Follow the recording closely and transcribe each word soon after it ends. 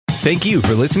Thank you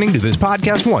for listening to this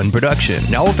Podcast One production.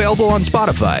 Now available on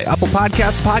Spotify, Apple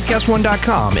Podcasts,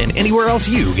 PodcastOne.com, and anywhere else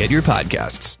you get your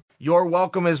podcasts. Your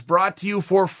welcome is brought to you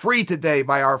for free today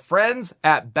by our friends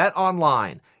at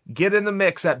BetOnline. Get in the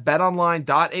mix at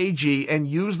betonline.ag and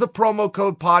use the promo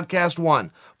code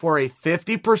podcast1 for a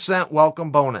 50%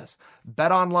 welcome bonus.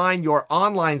 BetOnline, your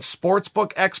online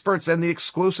sportsbook experts and the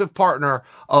exclusive partner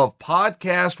of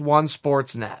Podcast One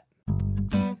Sportsnet.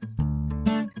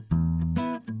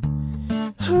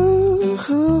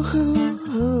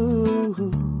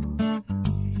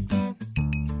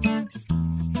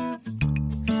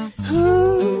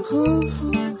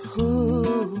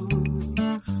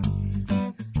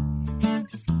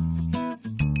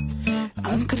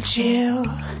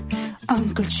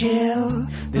 Uncle Chill,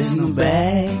 there's no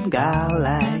bad guy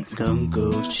like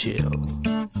Uncle Chill.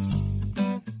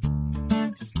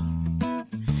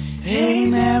 He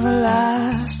never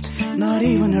lost, not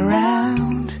even a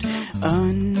round,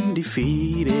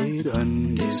 undefeated,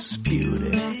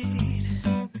 undisputed.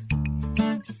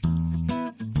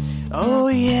 Oh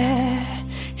yeah,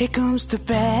 here comes the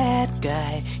bad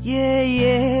guy,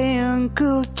 yeah,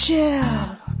 Uncle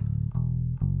Chill.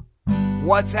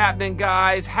 What's happening,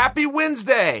 guys? Happy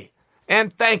Wednesday!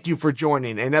 And thank you for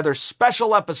joining another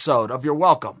special episode of Your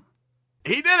Welcome.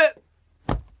 He did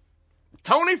it!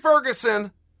 Tony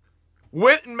Ferguson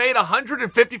went and made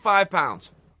 155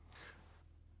 pounds.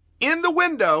 In the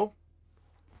window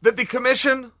that the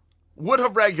commission would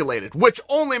have regulated, which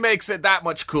only makes it that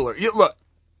much cooler. Look,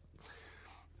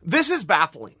 this is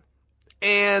baffling.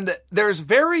 And there's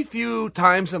very few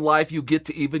times in life you get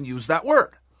to even use that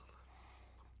word.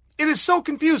 It is so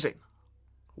confusing.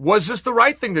 Was this the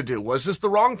right thing to do? Was this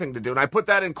the wrong thing to do? And I put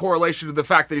that in correlation to the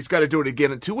fact that he's got to do it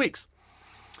again in 2 weeks.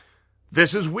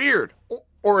 This is weird.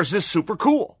 Or is this super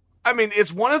cool? I mean,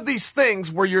 it's one of these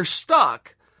things where you're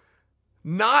stuck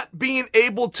not being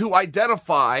able to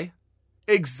identify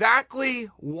exactly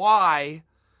why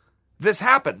this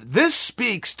happened. This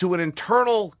speaks to an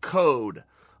internal code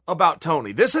about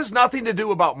Tony. This has nothing to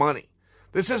do about money.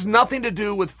 This has nothing to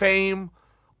do with fame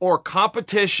or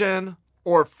competition,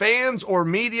 or fans, or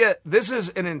media. This is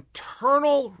an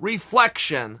internal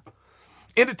reflection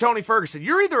into Tony Ferguson.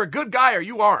 You're either a good guy or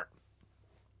you aren't.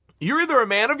 You're either a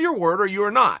man of your word or you are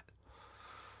not.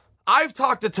 I've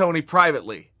talked to Tony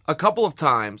privately a couple of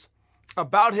times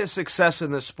about his success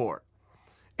in this sport.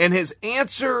 And his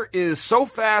answer is so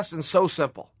fast and so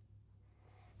simple.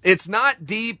 It's not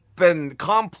deep and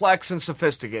complex and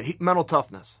sophisticated. Mental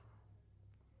toughness.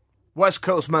 West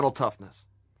Coast mental toughness.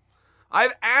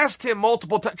 I've asked him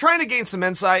multiple times, trying to gain some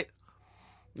insight.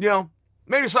 You know,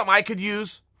 maybe something I could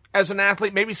use as an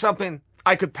athlete. Maybe something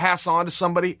I could pass on to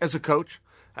somebody as a coach.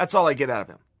 That's all I get out of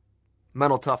him.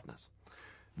 Mental toughness.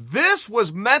 This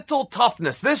was mental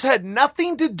toughness. This had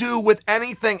nothing to do with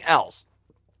anything else.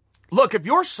 Look, if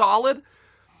you're solid,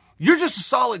 you're just a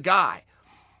solid guy.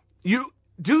 You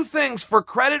do things for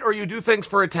credit or you do things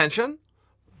for attention.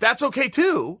 That's okay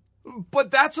too.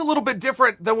 But that's a little bit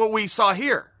different than what we saw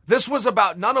here. This was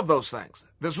about none of those things.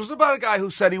 This was about a guy who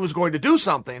said he was going to do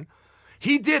something.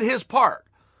 He did his part.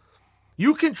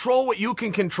 You control what you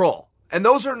can control. And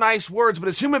those are nice words, but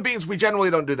as human beings, we generally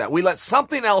don't do that. We let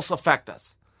something else affect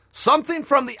us. Something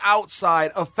from the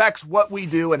outside affects what we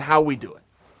do and how we do it.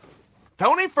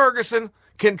 Tony Ferguson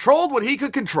controlled what he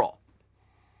could control.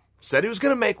 Said he was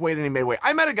going to make weight and he made weight.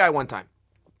 I met a guy one time,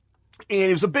 and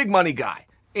he was a big money guy,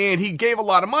 and he gave a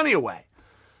lot of money away.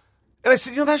 And I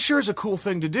said, that sure is a cool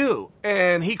thing to do.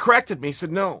 And he corrected me. He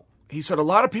said, no. He said, a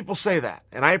lot of people say that,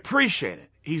 and I appreciate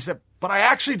it. He said, but I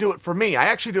actually do it for me. I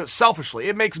actually do it selfishly.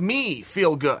 It makes me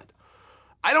feel good.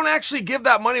 I don't actually give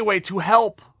that money away to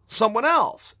help someone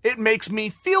else. It makes me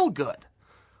feel good.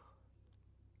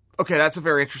 Okay, that's a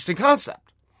very interesting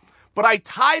concept. But I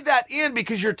tie that in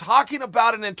because you're talking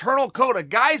about an internal code. A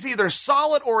guy's either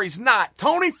solid or he's not.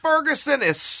 Tony Ferguson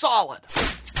is solid.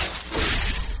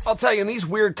 I'll tell you, in these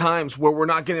weird times where we're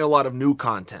not getting a lot of new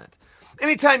content,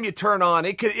 anytime you turn on,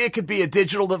 it could be a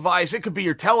digital device, it could be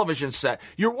your television set.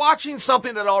 You're watching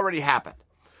something that already happened.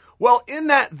 Well, in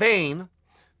that vein,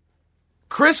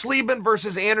 Chris Lieben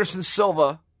versus Anderson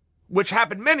Silva, which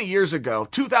happened many years ago,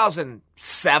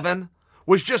 2007,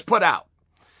 was just put out.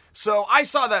 So I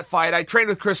saw that fight. I trained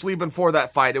with Chris Lieben for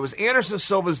that fight. It was Anderson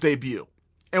Silva's debut.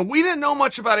 And we didn't know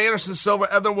much about Anderson Silva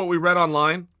other than what we read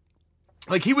online.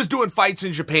 Like, he was doing fights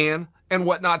in Japan and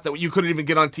whatnot that you couldn't even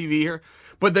get on TV here.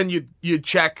 But then you'd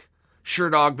check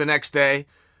Sherdog the next day,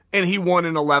 and he won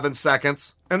in 11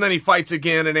 seconds. And then he fights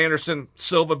again, and Anderson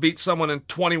Silva beats someone in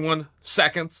 21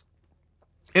 seconds.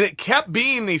 And it kept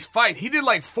being these fights. He did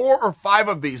like 4 or 5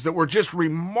 of these that were just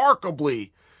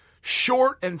remarkably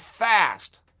short and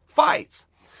fast fights.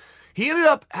 He ended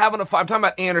up having a fight. I'm talking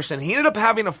about Anderson. He ended up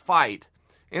having a fight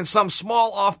in some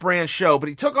small off-brand show, but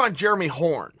he took on Jeremy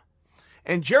Horn.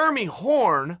 And Jeremy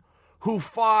Horn, who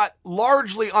fought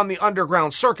largely on the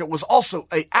underground circuit, was also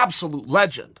an absolute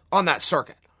legend on that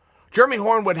circuit. Jeremy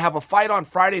Horn would have a fight on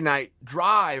Friday night,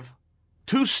 drive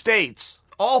 2 states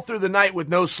all through the night with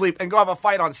no sleep, and go have a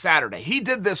fight on Saturday. He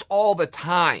did this all the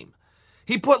time.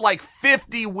 He put like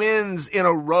 50 wins in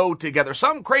a row together.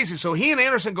 Something crazy. So he and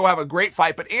Anderson go have a great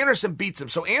fight, but Anderson beats him.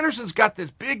 So Anderson's got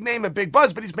this big name and big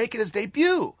buzz, but he's making his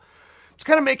debut. He's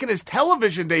kind of making his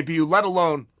television debut, let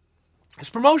alone his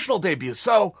promotional debut.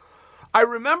 So I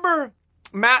remember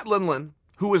Matt Lindland,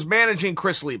 who was managing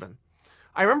Chris Lieben.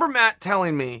 I remember Matt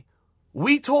telling me,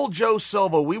 we told Joe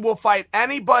Silva we will fight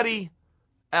anybody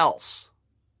else.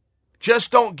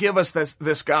 Just don't give us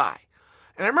this guy.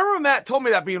 And I remember Matt told me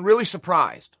that being really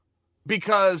surprised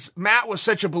because Matt was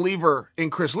such a believer in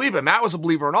Chris Lieben. Matt was a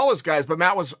believer in all his guys, but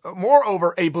Matt was,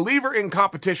 moreover, a believer in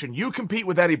competition. You compete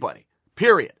with anybody,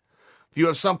 period. If you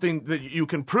have something that you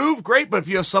can prove, great, but if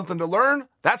you have something to learn,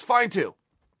 that's fine too.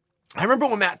 I remember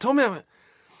when Matt told me,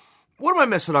 what am I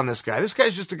missing on this guy? This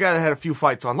guy's just a guy that had a few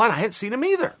fights online. I hadn't seen him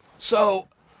either. So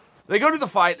they go to the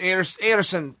fight.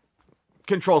 Anderson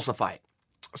controls the fight.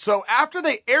 So after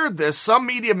they aired this, some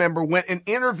media member went and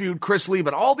interviewed Chris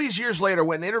Lieben. All these years later,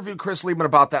 went and interviewed Chris Lieben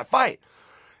about that fight.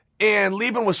 And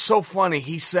Lieben was so funny.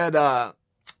 He said,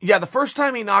 the first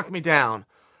time he knocked me down,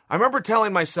 I remember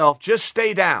telling myself, just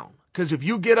stay down. Because if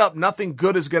you get up, nothing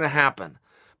good is going to happen.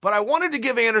 But I wanted to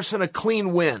give Anderson a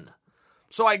clean win.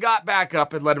 So I got back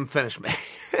up and let him finish me.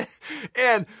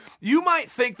 And you might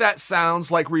think that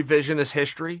sounds like revisionist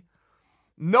history.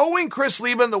 Knowing Chris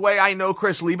Lieben the way I know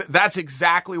Chris Lieben, that's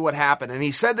exactly what happened. And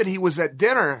he said that he was at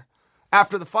dinner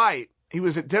after the fight. He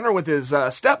was at dinner with his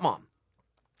stepmom.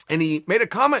 And he made a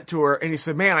comment to her, and he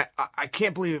said, man, I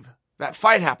can't believe that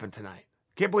fight happened tonight.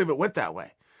 Can't believe it went that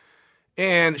way.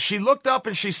 And she looked up,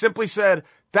 and she simply said,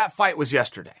 that fight was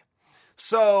yesterday.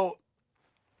 So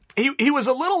he was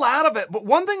a little out of it. But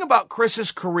one thing about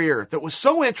Chris's career that was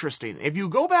so interesting, if you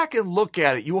go back and look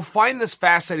at it, you will find this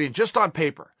fascinating just on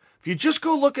paper. If you just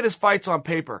go look at his fights on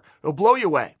paper, it'll blow you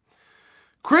away.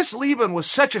 Chris Lieben was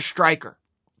such a striker.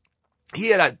 He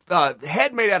had a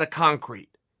head made out of concrete.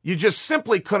 You just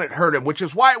simply couldn't hurt him, which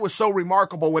is why it was so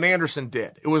remarkable when Anderson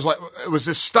did. It was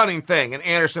this stunning thing, and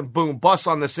Anderson, boom, busts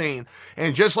on the scene.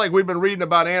 And just like we've been reading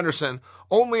about Anderson,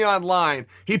 only online,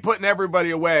 he putting everybody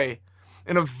away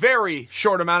in a very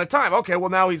short amount of time. Okay,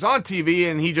 well, now he's on TV,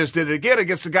 and he just did it again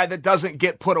against a guy that doesn't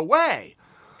get put away.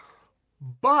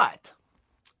 But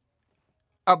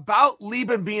about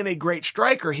Lieben being a great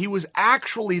striker, he was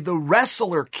actually the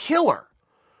wrestler killer.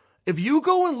 If you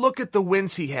go and look at the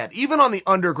wins he had, even on the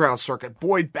underground circuit,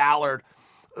 Boyd Ballard,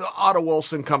 Otto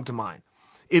Olson come to mind.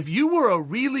 If you were a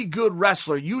really good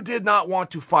wrestler, you did not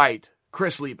want to fight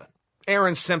Chris Lieben.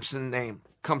 Aaron Simpson name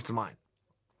comes to mind.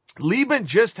 Lieben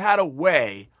just had a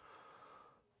way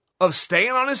of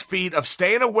staying on his feet, of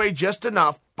staying away just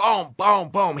enough. Boom, boom,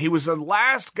 boom. He was the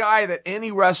last guy that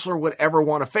any wrestler would ever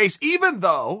want to face, even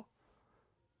though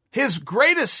his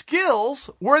greatest skills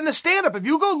were in the stand-up. If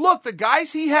you go look, the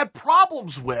guys he had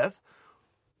problems with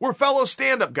were fellow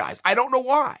stand-up guys. I don't know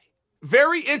why.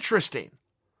 Very interesting.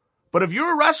 But if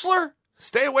you're a wrestler,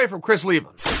 stay away from Chris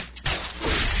Lieben.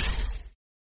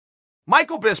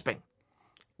 Michael Bisping,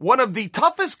 one of the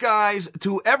toughest guys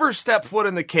to ever step foot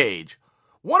in the cage,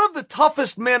 one of the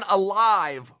toughest men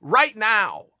alive right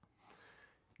now,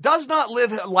 does not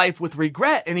live life with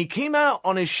regret. And he came out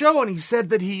on his show and he said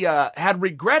that he had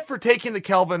regret for taking the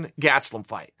Kelvin Gastelum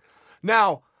fight.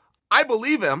 Now, I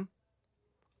believe him.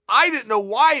 I didn't know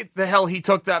why the hell he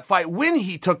took that fight when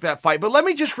he took that fight. But let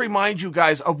me just remind you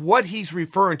guys of what he's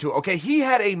referring to. Okay, he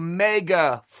had a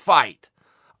mega fight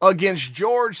against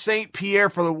George St.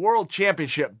 Pierre for the World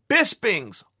Championship.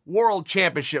 Bisping's World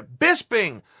Championship.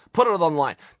 Bisping put it on the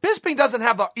line. Bisping doesn't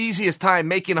have the easiest time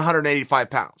making 185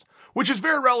 pounds, which is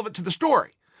very relevant to the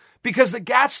story because the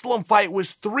Gastelum fight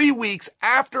was 3 weeks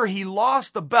after he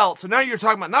lost the belt. So now you're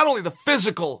talking about not only the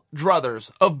physical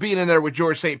druthers of being in there with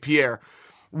George St. Pierre,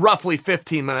 roughly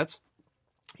 15 minutes,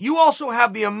 you also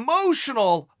have the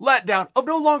emotional letdown of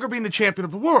no longer being the champion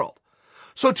of the world.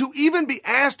 So to even be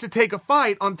asked to take a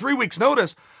fight on 3 weeks'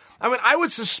 notice, I mean, I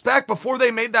would suspect before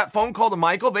they made that phone call to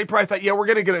Michael, they probably thought, yeah, we're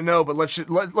going to get a no, but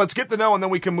let's get the no and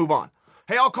then we can move on.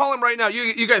 Hey, I'll call him right now.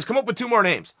 You guys come up with 2 more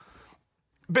names.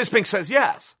 Bisping says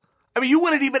yes. I mean, you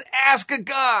wouldn't even ask a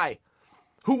guy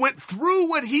who went through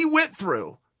what he went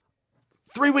through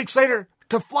 3 weeks later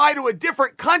to fly to a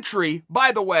different country,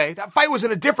 by the way. That fight was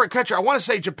in a different country. I want to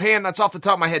say Japan. That's off the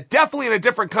top of my head. Definitely in a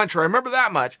different country. I remember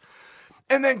that much.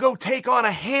 And then go take on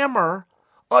a Hammer,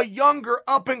 a younger,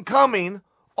 up-and-coming,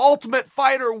 Ultimate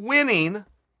Fighter winning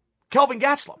Kelvin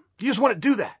Gastelum. You just want to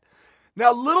do that.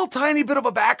 Now, a little tiny bit of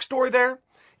a backstory there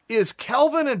is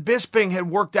Kelvin and Bisping had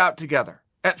worked out together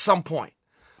at some point.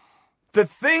 The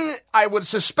thing I would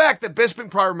suspect that Bisping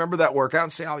probably remembered that workout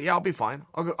and say, oh, yeah, I'll be fine.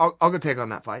 I'll go take on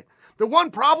that fight. The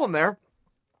one problem there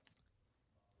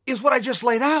is what I just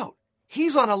laid out.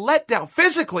 He's on a letdown.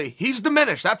 Physically, he's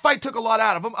diminished. That fight took a lot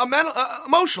out of him.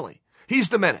 Emotionally, he's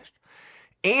diminished.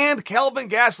 And Kelvin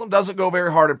Gastelum doesn't go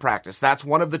very hard in practice. That's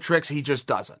one of the tricks. He just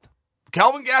doesn't.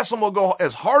 Kelvin Gastelum will go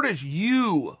as hard as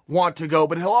you want to go,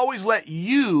 but he'll always let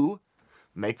you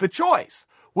make the choice,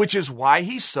 which is why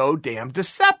he's so damn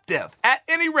deceptive. At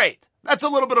any rate, that's a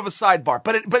little bit of a sidebar,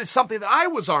 but it's something that I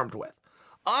was armed with.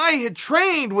 I had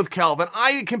trained with Kelvin.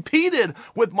 I had competed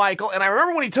with Michael, and I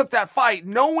remember when he took that fight,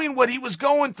 knowing what he was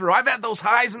going through. I've had those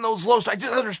highs and those lows. I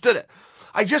just understood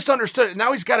it.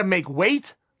 Now he's got to make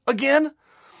weight again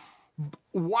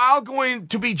while going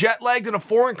to be jet-lagged in a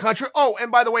foreign country. Oh,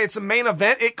 and by the way, it's a main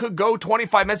event. It could go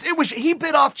 25 minutes. He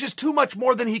bit off just too much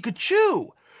more than he could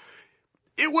chew.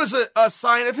 It was a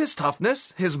sign of his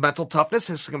toughness, his mental toughness,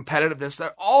 his competitiveness. There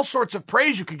are all sorts of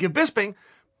praise you could give Bisping,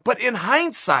 but in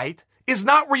hindsight is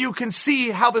not where you can see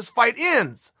how this fight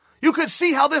ends. You could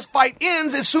see how this fight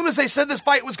ends as soon as they said this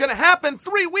fight was going to happen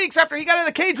 3 weeks after he got in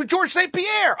the cage with Georges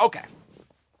St-Pierre. Okay.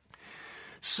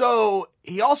 So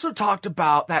he also talked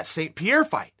about that St-Pierre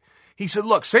fight. He said,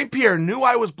 look, St-Pierre knew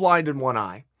I was blind in one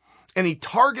eye, and he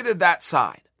targeted that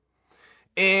side.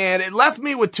 And it left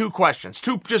me with two questions,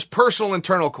 two just personal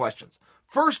internal questions.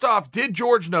 First off, did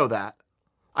George know that?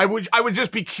 I would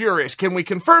just be curious. Can we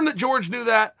confirm that George knew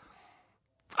that?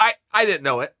 I didn't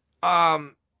know it.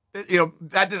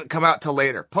 That didn't come out till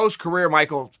later. Post-career,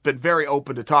 Michael's been very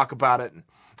open to talk about it and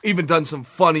even done some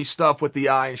funny stuff with the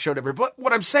eye and showed everybody. But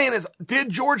what I'm saying is, did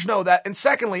George know that? And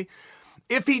secondly,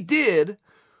 if he did,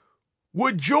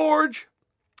 would George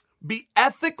be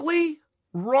ethically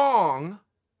wrong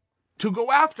to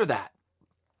go after that?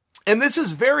 And this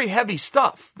is very heavy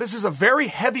stuff. This is a very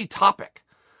heavy topic,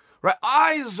 right?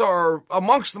 Eyes are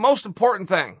amongst the most important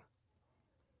thing.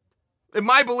 In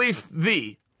my belief,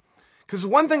 because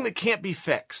one thing that can't be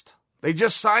fixed. They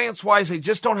just, science-wise, they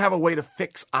just don't have a way to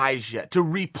fix eyes yet, to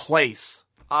replace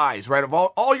eyes, right, of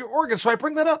all your organs. So I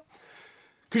bring that up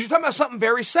because you're talking about something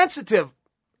very sensitive,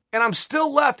 and I'm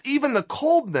still left, even the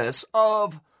coldness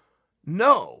of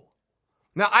no.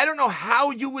 Now, I don't know how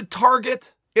you would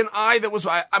target an eye that was,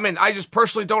 I just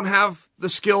personally don't have the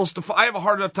skills I have a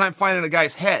hard enough time finding a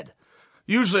guy's head.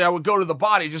 Usually I would go to the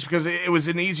body just because it was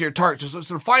an easier target. So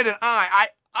to find an eye,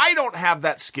 I don't have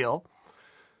that skill.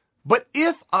 But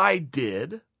if I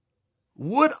did,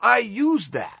 would I use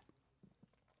that?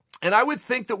 And I would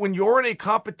think that when you're in a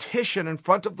competition in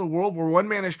front of the world where one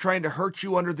man is trying to hurt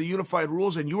you under the unified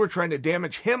rules and you are trying to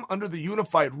damage him under the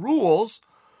unified rules,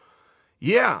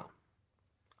 yeah,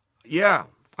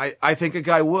 I think a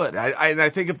guy would. I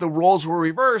think if the roles were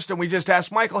reversed and we just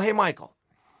asked Michael, hey, Michael,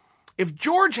 if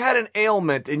George had an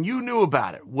ailment and you knew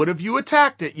about it, would have you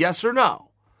attacked it, yes or no?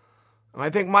 And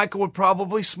I think Michael would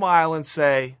probably smile and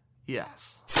say,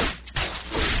 yes.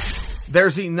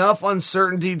 There's enough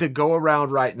uncertainty to go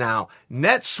around right now.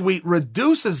 NetSuite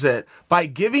reduces it by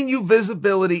giving you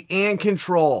visibility and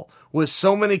control. With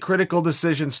so many critical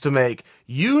decisions to make,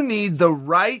 you need the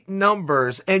right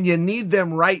numbers, and you need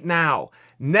them right now.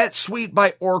 NetSuite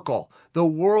by Oracle, the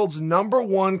world's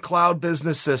 #1 cloud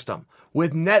business system.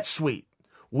 With NetSuite,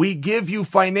 we give you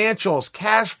financials,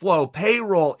 cash flow,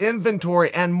 payroll,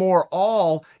 inventory, and more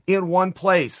all in one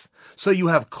place. So you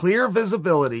have clear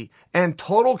visibility and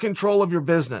total control of your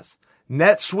business.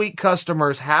 NetSuite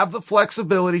customers have the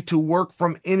flexibility to work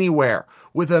from anywhere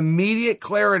with immediate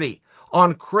clarity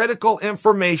on critical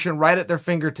information right at their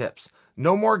fingertips.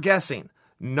 No more guessing.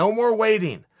 No more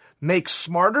waiting. Make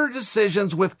smarter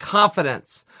decisions with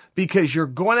confidence because you're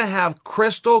going to have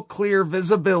crystal clear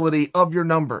visibility of your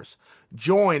numbers.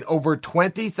 Join over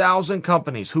 20,000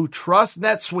 companies who trust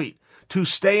NetSuite to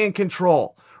stay in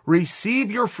control. Receive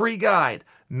your free guide,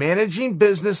 Managing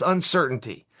Business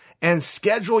Uncertainty, and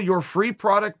schedule your free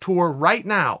product tour right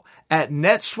now at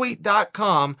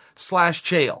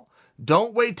netsuite.com/Chael.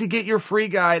 Don't wait to get your free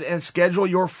guide and schedule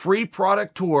your free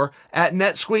product tour at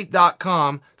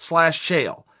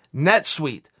netsuite.com/Chael.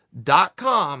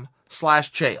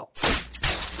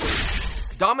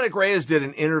 netsuite.com/Chael. Dominic Reyes did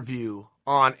an interview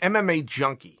on MMA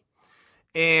Junkie,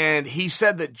 and he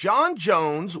said that John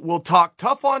Jones will talk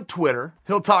tough on Twitter.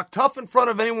 He'll talk tough in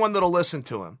front of anyone that'll listen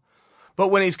to him. But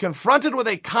when he's confronted with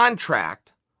a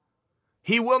contract,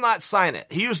 he will not sign it.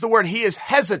 He used the word, he is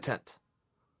hesitant.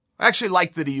 I actually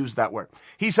like that he used that word.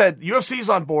 He said, UFC's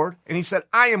on board, and he said,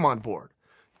 I am on board.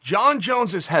 Jon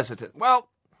Jones is hesitant. Well,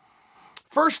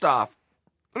 first off,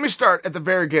 let me start at the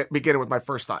very beginning with my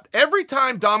first thought. Every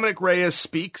time Dominic Reyes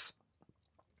speaks,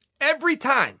 every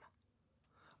time,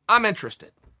 I'm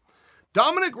interested.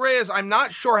 Dominic Reyes, I'm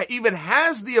not sure, even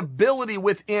has the ability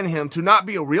within him to not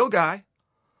be a real guy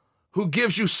who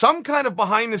gives you some kind of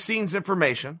behind-the-scenes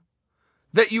information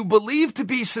that you believe to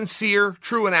be sincere,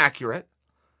 true, and accurate.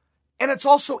 And it's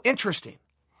also interesting,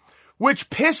 which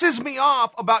pisses me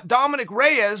off about Dominic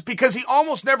Reyes because he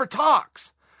almost never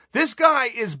talks. This guy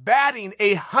is batting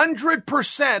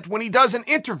 100% when he does an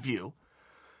interview,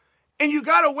 and you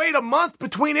got to wait a month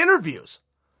between interviews.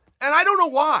 And I don't know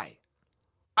why.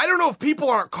 I don't know if people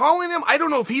aren't calling him. I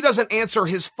don't know if he doesn't answer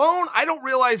his phone. I don't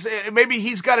realize maybe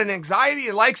he's got an anxiety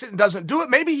and likes it and doesn't do it.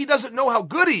 Maybe he doesn't know how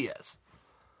good he is.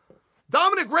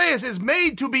 Dominic Reyes is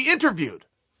made to be interviewed,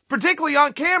 particularly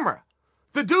on camera.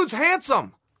 The dude's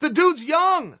handsome. The dude's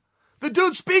young. The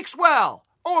dude speaks well.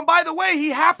 Oh, and by the way, he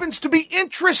happens to be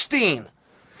interesting.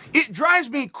 It drives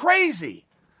me crazy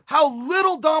how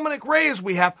little Dominic Reyes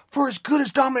we have for as good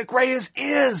as Dominic Reyes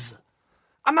is.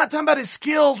 I'm not talking about his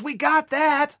skills. We got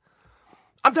that.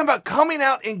 I'm talking about coming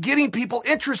out and getting people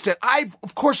interested.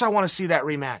 Of course I want to see that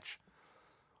rematch.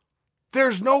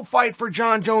 There's no fight for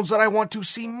Jon Jones that I want to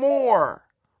see more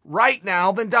right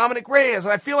now than Dominic Reyes.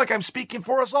 And I feel like I'm speaking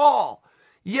for us all.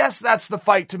 Yes, that's the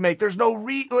fight to make. There's no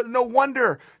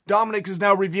wonder Dominic is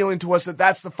now revealing to us that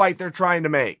that's the fight they're trying to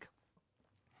make.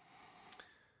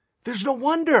 There's no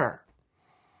wonder.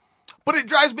 But it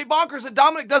drives me bonkers that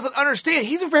Dominic doesn't understand.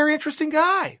 He's a very interesting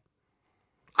guy.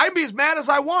 I'd be as mad as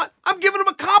I want. I'm giving him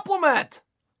a compliment.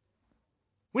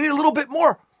 We need a little bit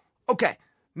more. Okay,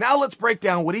 now let's break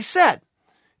down what he said.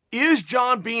 Is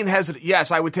Jon being hesitant? Yes,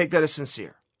 I would take that as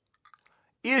sincere.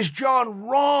 Is Jon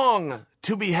wrong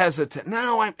to be hesitant?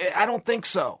 No, I don't think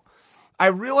so. I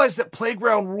realize that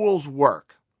playground rules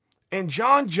work. And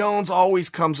Jon Jones always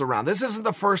comes around. This isn't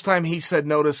the first time he said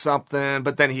no to something,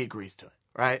 but then he agrees to it,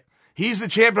 right? He's the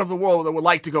champion of the world that would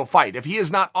like to go fight. If he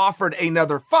is not offered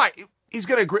another fight, he's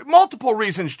going to agree. Multiple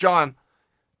reasons Jon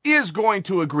is going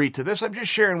to agree to this. I'm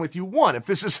just sharing with you one. If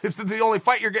this is the only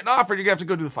fight you're getting offered, you're going to have to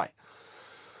go do the fight.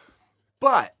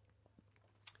 But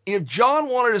if Jon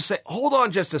wanted to say, hold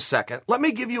on just a second, let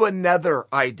me give you another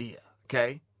idea,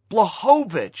 okay?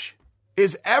 Blachowicz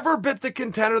is ever bit the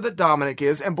contender that Dominic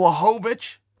is, and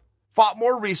Blachowicz fought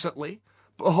more recently.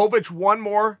 Blachowicz won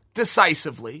more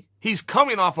decisively. He's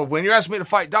coming off a win. You're asking me to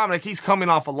fight Dominic, he's coming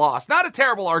off a loss. Not a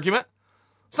terrible argument.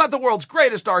 It's not the world's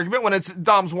greatest argument when it's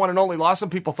Dom's one and only loss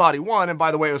and people thought he won, and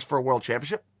by the way, it was for a world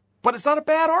championship. But it's not a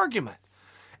bad argument.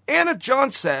 And if Jon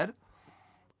said,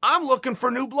 I'm looking for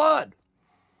new blood.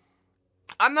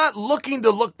 I'm not looking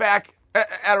to look back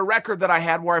at a record that I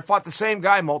had where I fought the same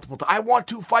guy multiple times. I want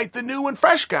to fight the new and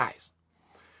fresh guys.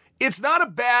 It's not a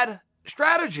bad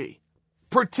strategy,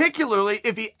 particularly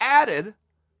if he added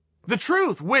the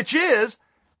truth, which is,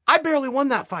 I barely won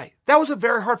that fight. That was a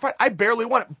very hard fight. I barely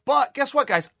won it. But guess what,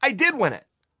 guys? I did win it.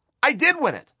 I did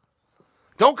win it.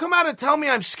 Don't come out and tell me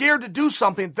I'm scared to do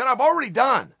something that I've already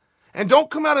done. And don't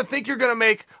come out and think you're going to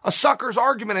make a sucker's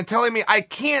argument and telling me I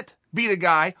can't beat a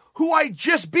guy who I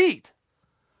just beat.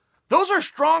 Those are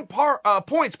strong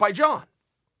points by Jon.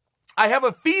 I have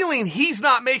a feeling he's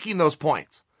not making those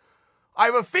points. I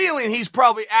have a feeling he's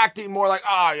probably acting more like,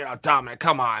 Dominic,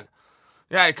 come on.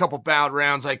 Yeah, I had a couple bad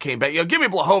rounds. I came back. Give me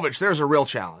Blachowicz. There's a real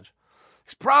challenge.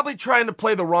 He's probably trying to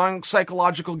play the wrong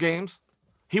psychological games.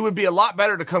 He would be a lot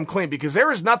better to come clean because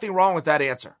there is nothing wrong with that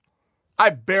answer.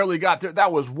 I barely got through.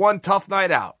 That was one tough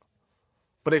night out.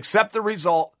 But accept the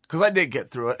result because I did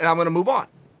get through it, and I'm going to move on.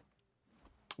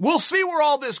 We'll see where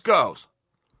all this goes.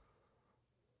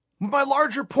 My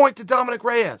larger point to Dominic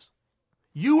Reyes.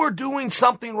 You are doing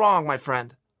something wrong, my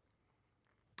friend.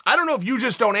 I don't know if you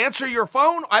just don't answer your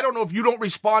phone. I don't know if you don't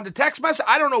respond to text messages.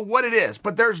 I don't know what it is,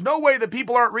 but there's no way that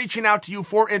people aren't reaching out to you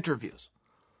for interviews.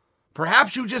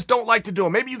 Perhaps you just don't like to do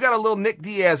them. Maybe you got a little Nick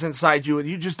Diaz inside you and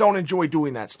you just don't enjoy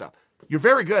doing that stuff. You're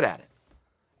very good at it.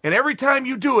 And every time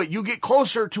you do it, you get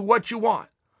closer to what you want.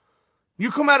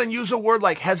 You come out and use a word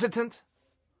like hesitant.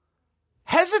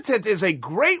 Hesitant is a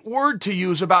great word to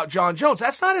use about Jon Jones.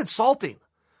 That's not insulting.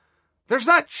 There's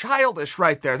not childish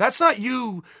right there. That's not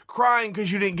you crying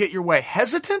because you didn't get your way.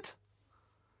 Hesitant?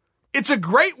 It's a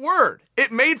great word.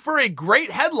 It made for a great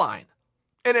headline.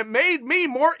 And it made me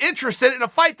more interested in a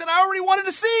fight that I already wanted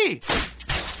to see.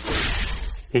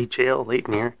 Hey, JL,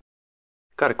 Leighton here.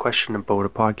 Got a question about a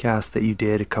podcast that you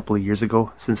did a couple of years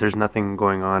ago. Since there's nothing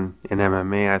going on in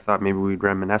MMA, I thought maybe we'd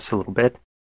reminisce a little bit.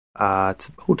 It's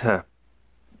about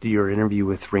your interview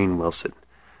with Rainn Wilson.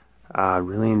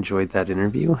 Really enjoyed that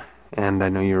interview, and I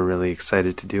know you were really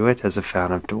excited to do it as a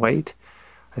fan of Dwight.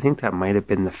 I think that might have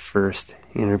been the first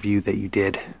interview that you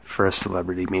did for a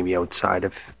celebrity, maybe outside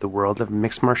of the world of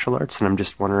mixed martial arts, and I'm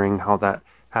just wondering how that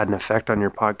had an effect on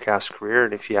your podcast career,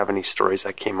 and if you have any stories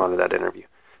that came out of that interview.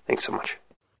 Thanks so much.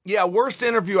 Yeah, worst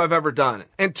interview I've ever done.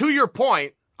 And to your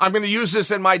point, I'm going to use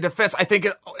this in my defense. I think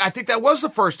that was the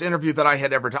first interview that I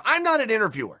had ever done. I'm not an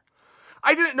interviewer.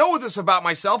 I didn't know this about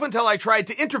myself until I tried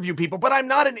to interview people, but I'm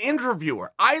not an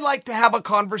interviewer. I like to have a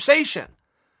conversation.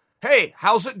 Hey,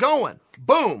 how's it going?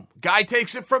 Boom. Guy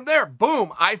takes it from there.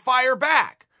 Boom. I fire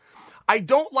back. I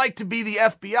don't like to be the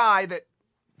FBI that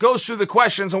goes through the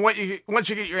questions, and once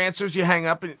you get your answers, you hang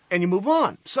up and you move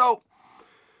on. So,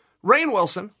 Rainn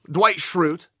Wilson, Dwight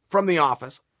Schrute from The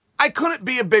Office, I couldn't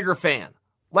be a bigger fan.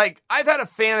 Like, I've had a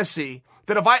fantasy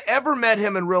that if I ever met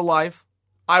him in real life,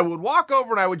 I would walk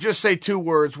over and I would just say 2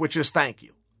 words, which is thank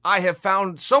you. I have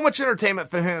found so much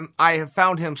entertainment for him. I have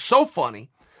found him so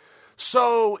funny.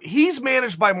 So he's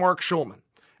managed by Mark Schulman.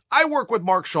 I work with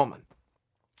Mark Schulman.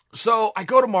 So I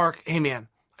go to Mark, hey man,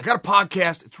 I got a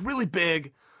podcast. It's really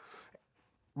big.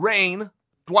 Rainn,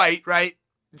 Dwight, right,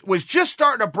 was just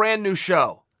starting a brand new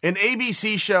show, an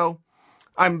ABC show.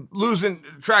 I'm losing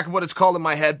track of what it's called in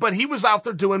my head, but he was out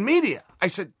there doing media. I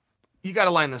said, you got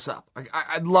to line this up.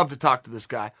 I'd love to talk to this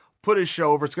guy, put his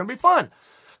show over. It's going to be fun.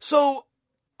 So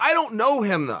I don't know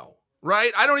him though,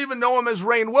 right? I don't even know him as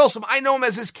Rainn Wilson. I know him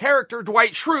as his character,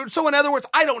 Dwight Schrute. So in other words,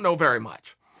 I don't know very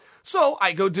much. So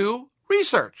I go do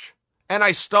research and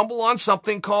I stumble on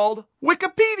something called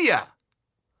Wikipedia,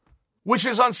 which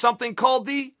is on something called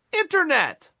the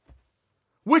internet,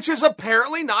 which is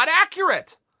apparently not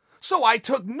accurate. So I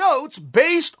took notes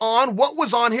based on what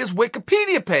was on his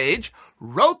Wikipedia page,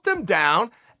 wrote them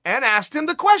down, and asked him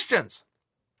the questions.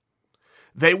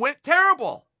 They went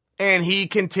terrible, and he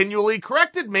continually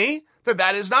corrected me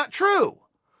that is not true.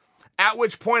 At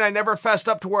which point I never fessed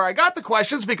up to where I got the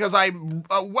questions because I'm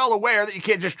well aware that you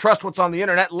can't just trust what's on the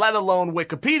internet, let alone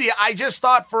Wikipedia. I just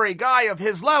thought for a guy of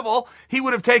his level, he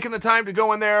would have taken the time to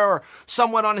go in there, or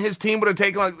someone on his team would have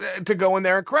taken to go in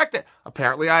there and correct it.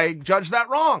 Apparently I judged that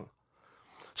wrong.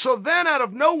 So then out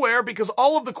of nowhere, because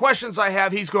all of the questions I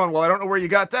have, he's going, well, I don't know where you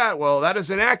got that. Well, that is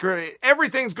inaccurate.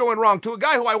 Everything's going wrong to a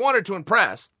guy who I wanted to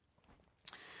impress.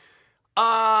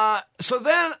 So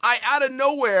then I, out of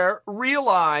nowhere,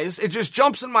 realize, it just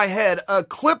jumps in my head, a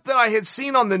clip that I had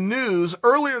seen on the news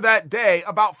earlier that day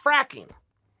about fracking.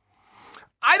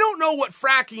 I don't know what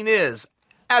fracking is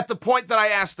at the point that I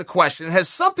asked the question. It has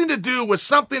something to do with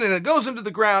something and it goes into the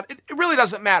ground. It really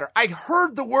doesn't matter. I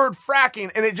heard the word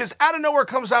fracking and it just out of nowhere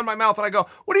comes out of my mouth and I go,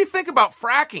 what do you think about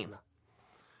fracking?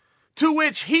 To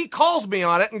which he calls me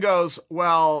on it and goes,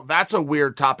 well, that's a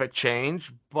weird topic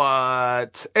change,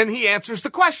 but... And he answers the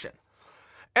question.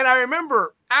 And I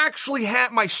remember actually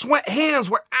my hands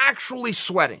were actually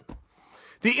sweating.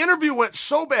 The interview went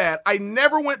so bad, I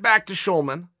never went back to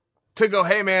Schulman to go,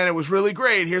 hey man, it was really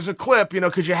great. Here's a clip.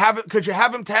 Could you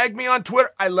have him tag me on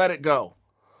Twitter? I let it go.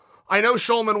 I know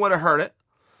Schulman would have heard it.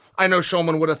 I know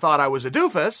Schulman would have thought I was a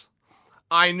doofus.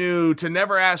 I knew to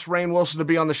never ask Rainn Wilson to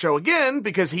be on the show again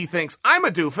because he thinks I'm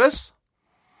a doofus.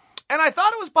 And I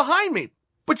thought it was behind me,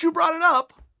 but you brought it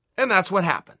up, and that's what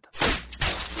happened.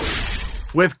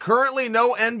 With currently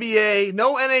no NBA,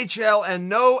 no NHL, and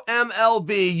no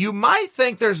MLB, you might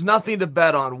think there's nothing to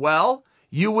bet on. Well,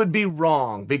 you would be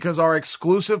wrong because our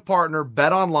exclusive partner,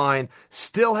 BetOnline,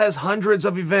 still has hundreds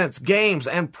of events, games,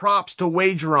 and props to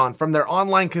wager on, from their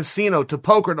online casino to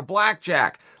poker to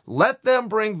blackjack. Let them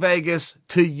bring Vegas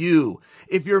to you.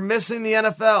 If you're missing the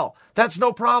NFL, that's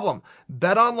no problem.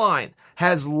 BetOnline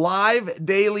has live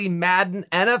daily Madden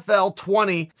NFL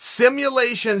 20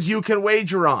 simulations you can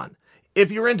wager on.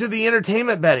 If you're into the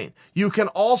entertainment betting, you can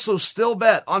also still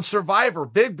bet on Survivor,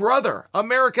 Big Brother,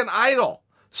 American Idol,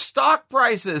 stock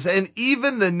prices, and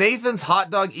even the Nathan's Hot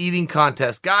Dog Eating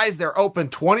Contest. Guys, they're open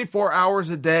 24 hours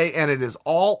a day, and it is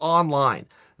all online.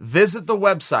 Visit the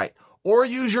website or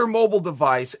use your mobile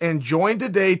device and join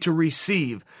today to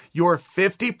receive your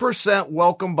 50%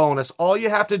 welcome bonus. All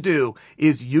you have to do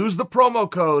is use the promo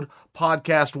code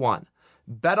PODCAST1.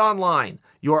 BetOnline,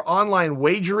 your online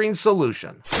wagering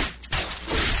solution.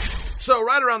 So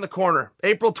right around the corner,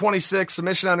 April 26th,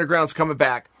 Submission Underground's coming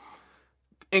back.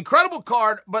 Incredible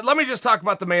card, but let me just talk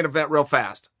about the main event real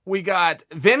fast. We got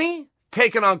Vinny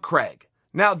taking on Craig.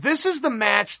 Now, this is the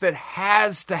match that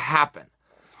has to happen.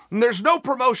 And there's no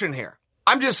promotion here.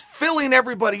 I'm just filling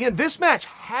everybody in. This match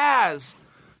has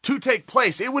to take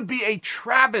place. It would be a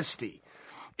travesty.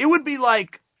 It would be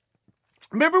like,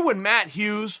 remember when Matt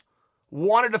Hughes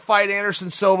wanted to fight Anderson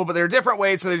Silva, but there were different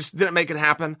weights, so they just didn't make it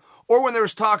happen? Or when there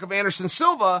was talk of Anderson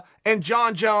Silva and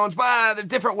John Jones, they're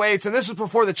different weights, and this was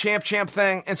before the champ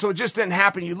thing, and so it just didn't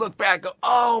happen. You look back, go,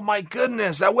 oh my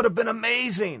goodness, that would have been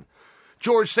amazing.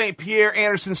 George St. Pierre,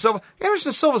 Anderson Silva.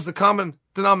 Anderson Silva's the common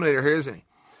denominator here, isn't he?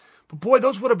 But boy,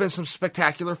 those would have been some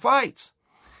spectacular fights.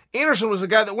 Anderson was a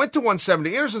guy that went to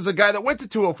 170. Anderson's a guy that went to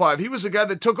 205. He was a guy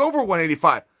that took over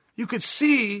 185. You could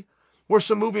see where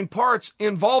some moving parts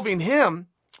involving him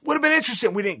would have been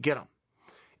interesting. We didn't get him.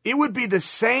 It would be the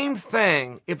same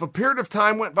thing if a period of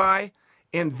time went by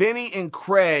and Vinny and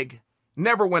Craig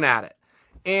never went at it.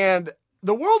 And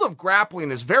the world of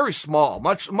grappling is very small,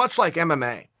 much like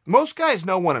MMA. Most guys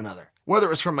know one another, whether it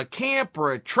was from a camp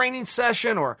or a training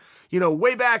session or,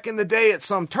 way back in the day at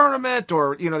some tournament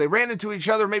or, they ran into each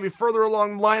other maybe further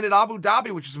along the line at Abu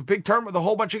Dhabi, which is a big tournament with a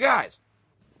whole bunch of guys.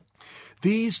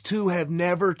 These two have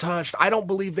never touched. I don't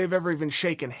believe they've ever even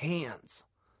shaken hands.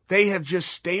 They have just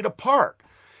stayed apart.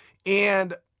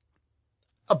 And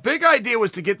a big idea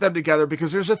was to get them together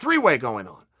because there's a three-way going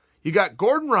on. You got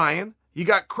Gordon Ryan, you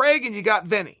got Craig, and you got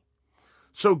Vinny.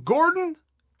 So Gordon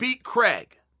beat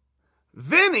Craig.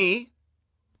 Vinny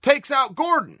takes out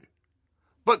Gordon.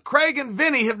 But Craig and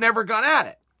Vinny have never gone at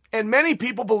it. And many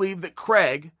people believe that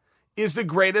Craig is the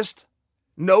greatest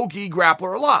no-gi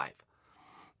grappler alive.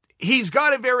 He's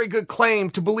got a very good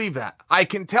claim to believe that. I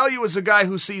can tell you as a guy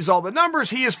who sees all the numbers,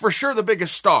 he is for sure the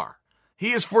biggest star.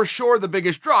 He is for sure the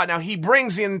biggest draw. Now, he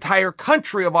brings the entire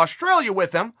country of Australia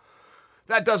with him.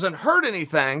 That doesn't hurt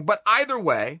anything, but either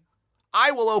way, I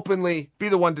will openly be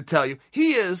the one to tell you,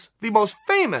 he is the most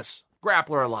famous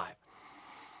grappler alive.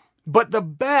 But the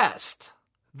best,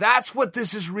 that's what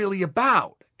this is really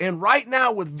about. And right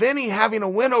now, with Vinny having a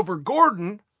win over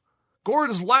Gordon's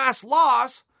last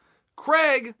loss,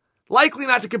 Craig likely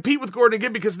not to compete with Gordon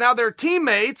again because now they're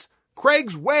teammates.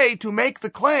 Craig's way to make the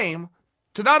claim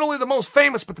to not only the most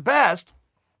famous but the best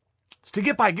is to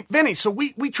get by Vinny. So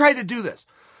we tried to do this,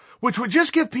 which would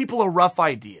just give people a rough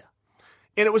idea.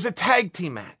 And it was a tag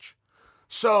team match.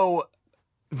 So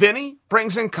Vinny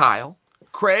brings in Kyle.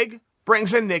 Craig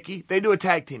brings in Nikki. They do a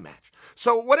tag team match.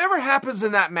 So whatever happens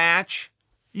in that match,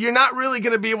 you're not really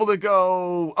going to be able to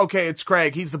go, okay, it's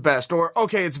Craig, he's the best, or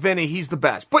okay, it's Vinny, he's the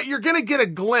best. But you're going to get a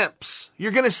glimpse.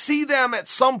 You're going to see them at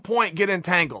some point get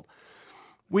entangled.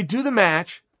 We do the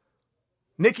match.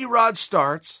 Nicky Rod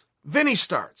starts. Vinny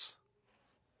starts.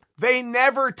 They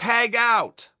never tag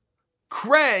out.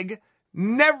 Craig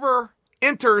never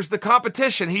enters the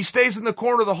competition. He stays in the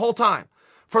corner the whole time.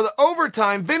 For the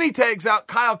overtime, Vinny tags out,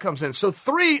 Kyle comes in. So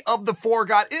 3 of the 4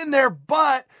 got in there,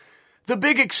 but the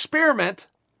big experiment,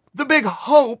 the big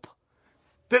hope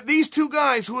that these two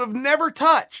guys who have never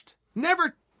touched,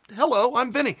 hello,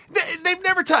 I'm Vinny, they've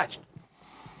never touched,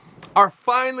 are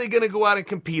finally going to go out and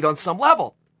compete on some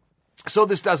level. So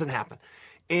this doesn't happen.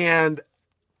 And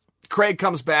Craig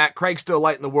comes back. Craig's still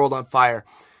lighting the world on fire.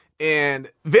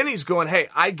 And Vinny's going, hey,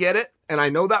 I get it. And I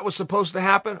know that was supposed to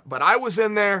happen, but I was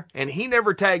in there and he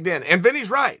never tagged in. And Vinny's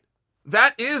right.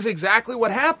 That is exactly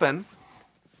what happened.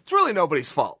 It's really nobody's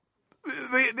fault.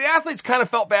 The athletes kind of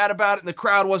felt bad about it and the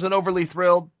crowd wasn't overly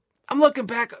thrilled. I'm looking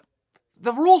back.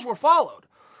 The rules were followed.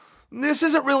 This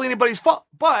isn't really anybody's fault,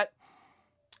 but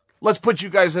let's put you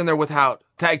guys in there without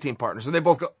tag team partners. And they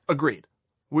both agreed.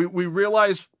 We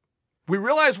realized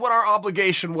what our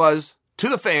obligation was to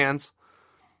the fans.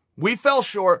 We fell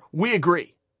short. We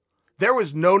agree. There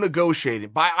was no negotiating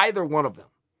by either one of them.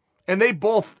 And they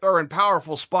both are in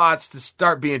powerful spots to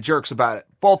start being jerks about it.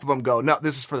 Both of them go, no,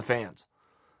 this is for the fans.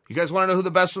 You guys want to know who the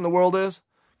best in the world is?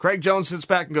 Craig Jones sits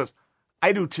back and goes,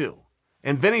 I do too.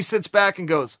 And Vinny sits back and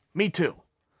goes, me too.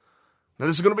 Now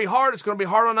this is going to be hard. It's going to be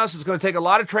hard on us. It's going to take a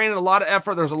lot of training, a lot of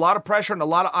effort. There's a lot of pressure and a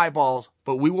lot of eyeballs,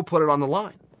 but we will put it on the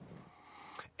line.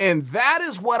 And that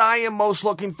is what I am most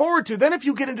looking forward to. Then if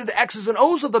you get into the X's and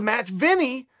O's of the match,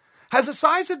 Vinny has a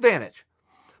size advantage.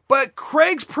 But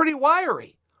Craig's pretty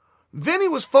wiry. Vinny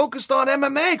was focused on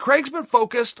MMA. Craig's been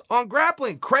focused on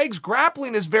grappling. Craig's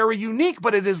grappling is very unique,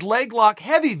 but it is leg lock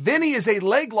heavy. Vinny is a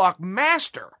leg lock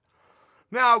master.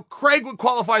 Now, Craig would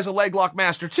qualify as a leg lock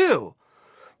master too.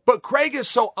 But Craig is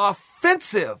so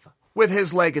offensive with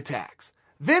his leg attacks.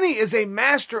 Vinny is a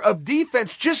master of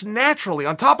defense just naturally.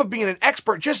 On top of being an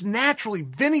expert, just naturally,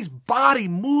 Vinny's body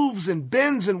moves and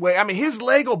bends in way. I mean, his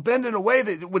leg will bend in a way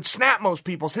that would snap most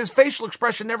people's. His facial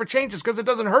expression never changes because it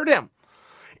doesn't hurt him.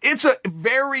 It's a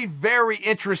very, very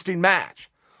interesting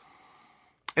match.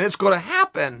 And it's going to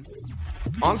happen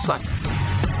on Sunday.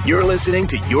 You're listening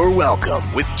to You're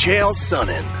Welcome with Chael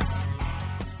Sonnen.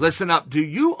 Listen up. Do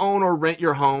you own or rent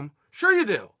your home? Sure you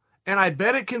do. And I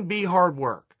bet it can be hard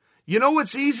work. You know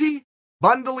what's easy?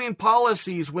 Bundling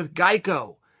policies with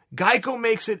Geico. Geico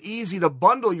makes it easy to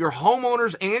bundle your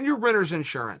homeowners and your renters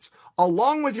insurance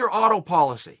along with your auto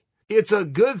policy. It's a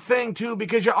good thing, too,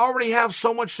 because you already have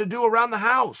so much to do around the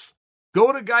house.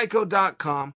 Go to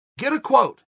geico.com, get a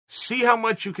quote, see how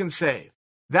much you can save.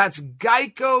 That's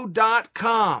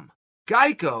geico.com.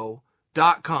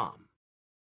 Geico.com.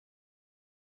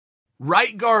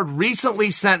 Right Guard recently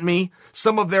sent me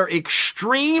some of their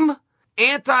extreme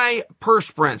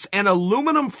antiperspirants and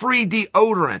aluminum-free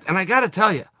deodorant. And I got to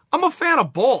tell you, I'm a fan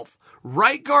of both.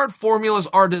 Right Guard formulas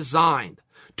are designed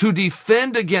to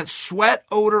defend against sweat,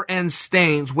 odor, and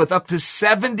stains with up to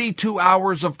 72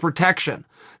 hours of protection.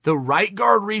 The Right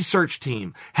Guard research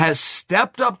team has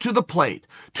stepped up to the plate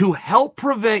to help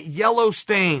prevent yellow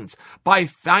stains by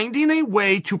finding a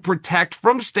way to protect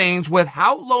from stains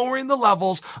without lowering the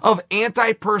levels of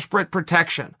antiperspirant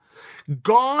protection.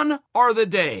 Gone are the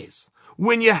days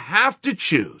when you have to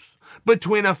choose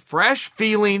between a fresh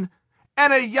feeling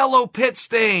and a yellow pit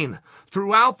stain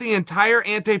throughout the entire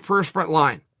antiperspirant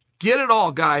line. Get it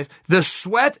all, guys. The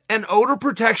sweat and odor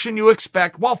protection you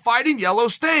expect while fighting yellow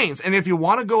stains. And if you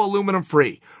want to go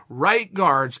aluminum-free, Right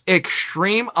Guard's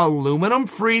extreme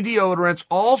aluminum-free deodorants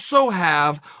also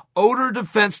have odor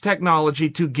defense technology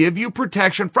to give you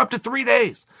protection for up to 3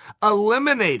 days,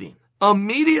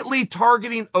 immediately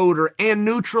targeting odor and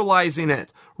neutralizing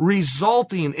it,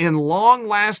 resulting in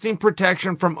long-lasting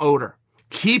protection from odor,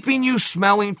 keeping you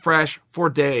smelling fresh for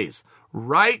days.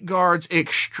 Right Guard's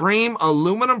extreme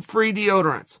aluminum-free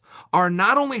deodorants are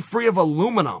not only free of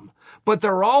aluminum, but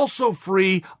they're also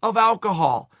free of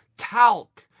alcohol,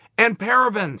 talc, and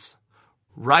parabens.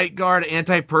 Right Guard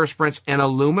antiperspirants and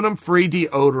aluminum-free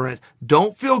deodorant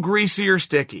don't feel greasy or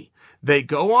sticky. They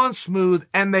go on smooth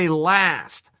and they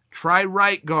last. Try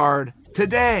Right Guard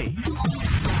today.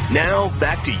 Now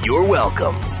back to Your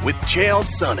Welcome with Chael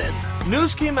Sonnen.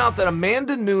 News came out that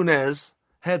Amanda Nunes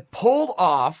had pulled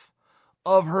off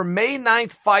of her May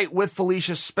 9th fight with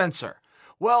Felicia Spencer.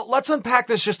 Well, let's unpack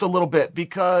this just a little bit,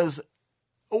 because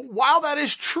while that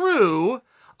is true,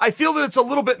 I feel that it's a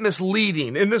little bit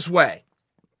misleading in this way.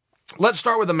 Let's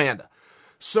start with Amanda.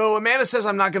 So Amanda says,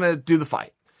 I'm not going to do the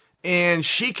fight. And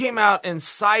she came out and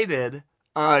cited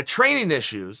training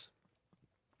issues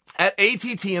at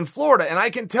ATT in Florida. And I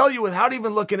can tell you, without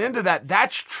even looking into that,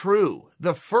 that's true.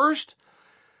 The first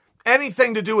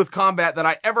anything to do with combat that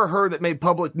I ever heard that made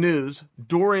public news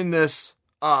during this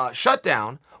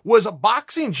shutdown was a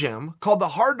boxing gym called the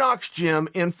Hard Knocks Gym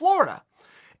in Florida.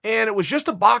 And it was just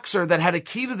a boxer that had a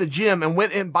key to the gym and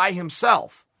went in by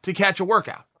himself to catch a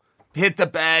workout. Hit the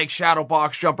bag, shadow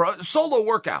box, jumper, solo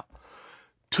workout.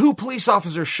 2 police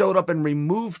officers showed up and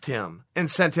removed him and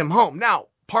sent him home. Now,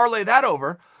 parlay that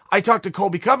over. I talked to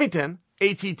Colby Covington,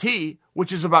 ATT,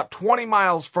 which is about 20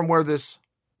 miles from where this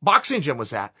boxing gym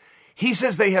was at. He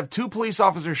says they have 2 police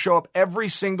officers show up every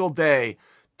single day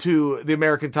to the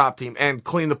American Top Team and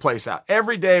clean the place out.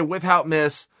 Every day, without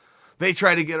miss. They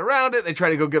try to get around it. They try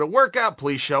to go get a workout.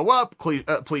 Police show up.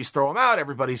 Police throw them out.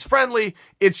 Everybody's friendly.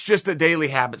 It's just a daily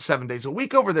habit 7 days a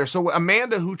week over there. So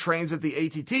Amanda, who trains at the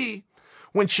ATT,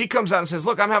 when she comes out and says,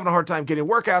 look, I'm having a hard time getting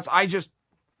workouts, I just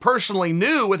personally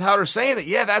knew without her saying it,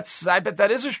 yeah, I bet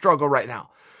that is a struggle right now.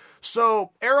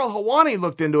 So Errol Hawani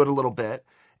looked into it a little bit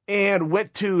and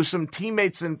went to some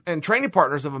teammates and training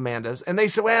partners of Amanda's, and they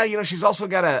said, well, she's also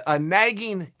got a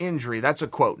nagging injury. That's a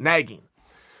quote, nagging.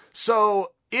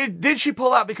 So did she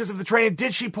pull out because of the training?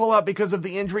 Did she pull out because of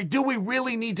the injury? Do we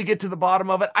really need to get to the bottom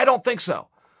of it? I don't think so.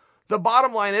 The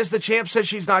bottom line is the champ said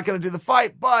she's not going to do the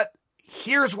fight, but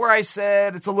here's where I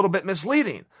said it's a little bit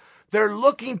misleading. They're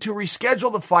looking to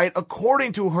reschedule the fight,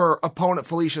 according to her opponent,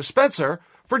 Felicia Spencer,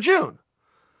 for June.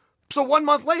 So 1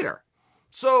 month later.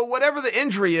 So whatever the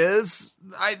injury is,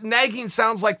 nagging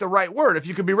sounds like the right word. If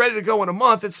you could be ready to go in a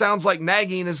month, it sounds like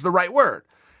nagging is the right word.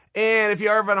 And if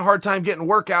you're having a hard time getting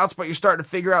workouts, but you're starting to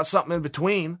figure out something in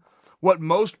between, what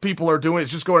most people are doing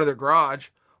is just going to their garage.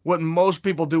 What most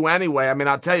people do anyway. I mean,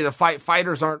 I'll tell you, the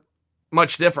fighters aren't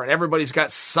much different. Everybody's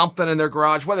got something in their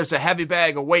garage, whether it's a heavy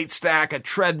bag, a weight stack, a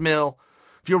treadmill.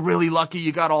 If you're really lucky,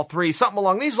 you got all 3, something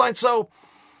along these lines. So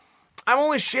I'm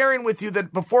only sharing with you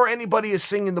that before anybody is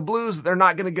singing the blues, that they're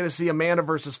not going to get to see Amanda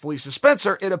versus Felicia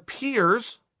Spencer. It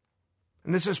appears,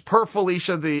 and this is per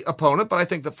Felicia, the opponent, but I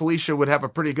think that Felicia would have a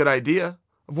pretty good idea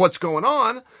of what's going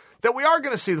on, that we are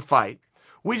going to see the fight.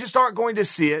 We just aren't going to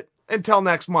see it until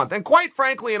next month. And quite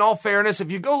frankly, in all fairness,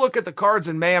 if you go look at the cards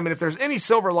in May, I mean, if there's any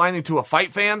silver lining to a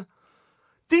fight fan,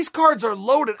 these cards are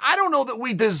loaded. I don't know that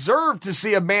we deserve to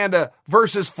see Amanda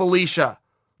versus Felicia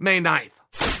May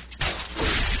 9th.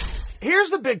 here's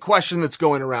the big question that's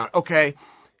going around, okay?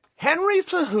 Henry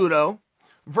Cejudo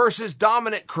versus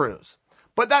Dominic Cruz.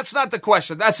 But that's not the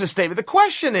question. That's the statement. The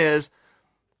question is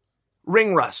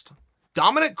ring rust.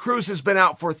 Dominic Cruz has been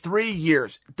out for 3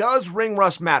 years. Does ring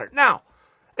rust matter? Now,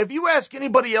 if you ask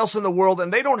anybody else in the world,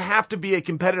 and they don't have to be a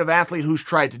competitive athlete who's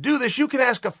tried to do this, you can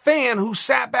ask a fan who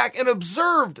sat back and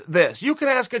observed this. You can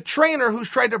ask a trainer who's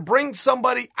tried to bring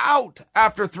somebody out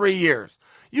after 3 years.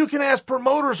 You can ask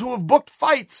promoters who have booked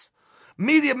fights,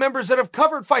 media members that have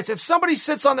covered fights. If somebody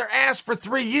sits on their ass for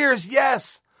 3 years,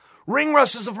 yes, ring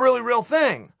rust is a really real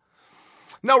thing.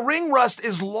 Now, ring rust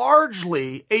is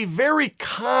largely a very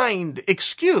kind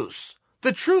excuse.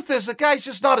 The truth is the guy's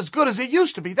just not as good as he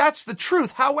used to be. That's the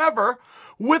truth. However,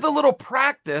 with a little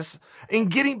practice and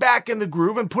getting back in the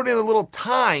groove and putting a little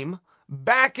time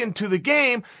back into the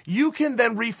game, you can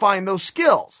then refine those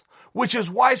skills, which is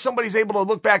why somebody's able to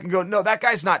look back and go, no, that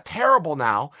guy's not terrible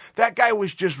now. That guy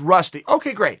was just rusty.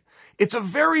 Okay, great. It's a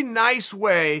very nice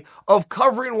way of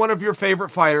covering one of your favorite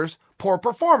fighters' poor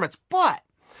performance. But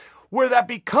where that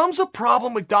becomes a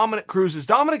problem with Dominic Cruz is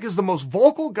Dominic is the most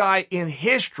vocal guy in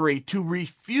history to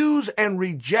refuse and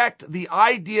reject the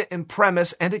idea and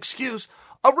premise and excuse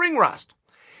of ring rust.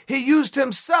 He used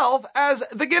himself as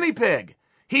the guinea pig.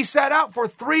 He sat out for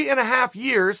 3.5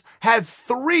 years, had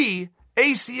 3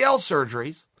 ACL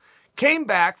surgeries, came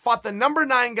back, fought the number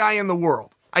 9 guy in the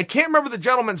world. I can't remember the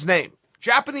gentleman's name.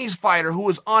 Japanese fighter who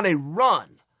was on a run.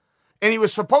 And he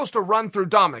was supposed to run through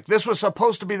Dominic. This was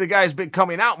supposed to be the guy's big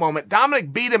coming out moment.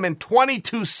 Dominic beat him in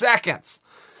 22 seconds.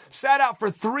 Sat out for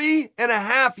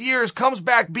 3.5 years, comes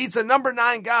back, beats a number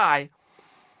 9 guy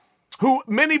who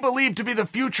many believe to be the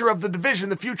future of the division,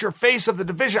 the future face of the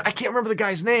division. I can't remember the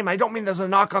guy's name. I don't mean there's a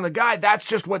knock on the guy. That's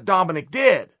just what Dominic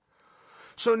did.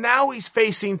 So now he's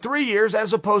facing 3 years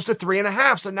as opposed to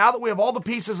 3.5. So now that we have all the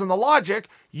pieces and the logic,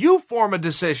 you form a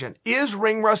decision. Is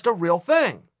ring rust a real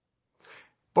thing?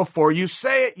 Before you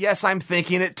say it, yes, I'm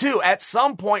thinking it too. At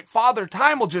some point, Father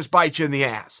Time will just bite you in the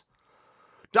ass.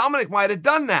 Dominic might have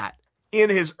done that in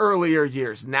his earlier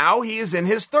years. Now he is in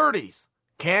his 30s.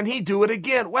 Can he do it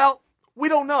again? Well, we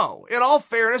don't know. In all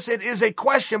fairness, it is a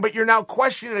question, but you're now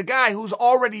questioning a guy who's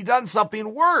already done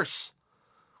something worse,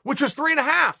 which was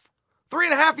 3.5.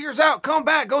 3.5 years out, come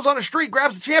back, goes on a streak,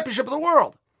 grabs the championship of the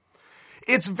world.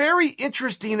 It's very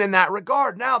interesting in that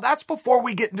regard. Now, that's before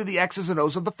we get into the X's and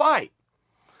O's of the fight.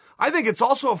 I think it's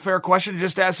also a fair question to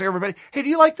just ask everybody, hey, do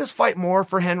you like this fight more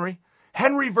for Henry?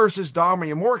 Henry versus Dom, are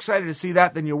you more excited to see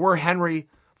that than you were Henry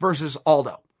versus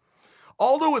Aldo?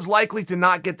 Aldo is likely to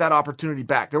not get that opportunity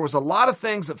back. There was a lot of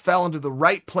things that fell into the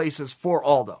right places for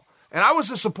Aldo. And I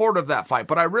was a supporter of that fight,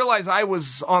 but I realized I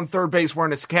was on third base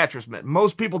wearing a catcher's mitt.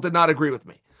 Most people did not agree with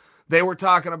me. They were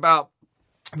talking about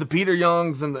the Peter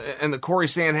Youngs and the Corey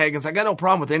Sandhagens. I got no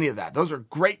problem with any of that. Those are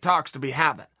great talks to be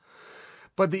having.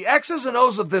 But the X's and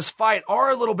O's of this fight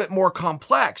are a little bit more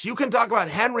complex. You can talk about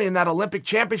Henry in that Olympic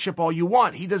championship all you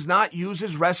want. He does not use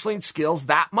his wrestling skills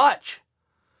that much.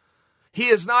 He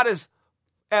is not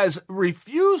as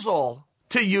refusal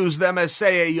to use them as,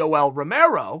 say, a Yoel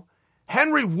Romero.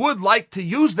 Henry would like to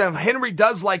use them. Henry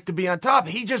does like to be on top.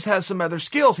 He just has some other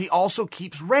skills. He also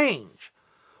keeps range.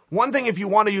 One thing, if you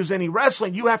want to use any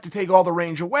wrestling, you have to take all the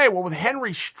range away. Well, with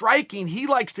Henry striking, he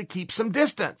likes to keep some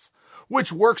distance,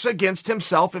 which works against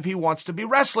himself if he wants to be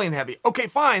wrestling heavy. Okay,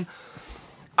 fine.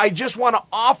 I just want to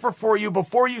offer for you,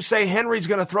 before you say Henry's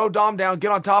going to throw Dom down,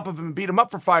 get on top of him, and beat him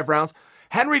up for 5 rounds,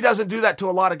 Henry doesn't do that to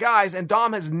a lot of guys, and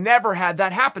Dom has never had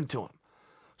that happen to him.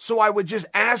 So I would just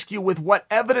ask you, with what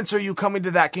evidence are you coming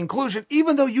to that conclusion?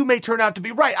 Even though you may turn out to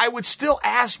be right, I would still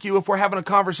ask you, if we're having a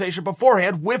conversation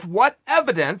beforehand, with what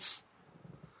evidence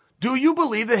do you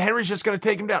believe that Henry's just going to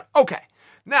take him down? Okay,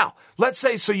 now, let's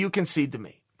say, so you concede to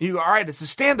me. You go, all right, it's a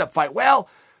stand-up fight. Well,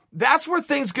 that's where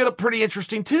things get pretty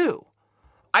interesting too.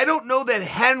 I don't know that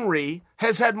Henry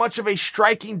has had much of a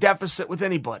striking deficit with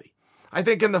anybody. I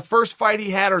think in the first fight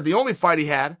he had, or the only fight he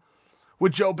had,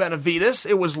 with Joe Benavidez,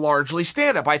 it was largely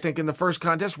stand-up. I think in the first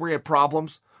contest where he had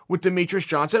problems with Demetrius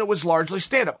Johnson, it was largely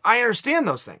stand-up. I understand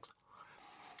those things.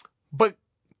 But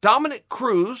Dominic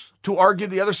Cruz, to argue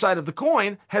the other side of the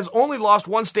coin, has only lost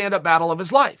one stand-up battle of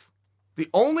his life. The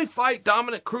only fight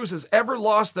Dominic Cruz has ever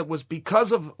lost that was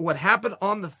because of what happened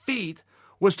on the feet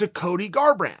was to Cody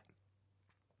Garbrandt.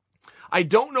 I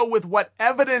don't know with what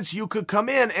evidence you could come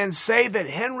in and say that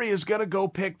Henry is going to go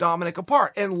pick Dominic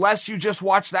apart, unless you just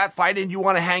watch that fight and you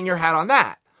want to hang your hat on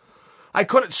that. I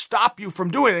couldn't stop you from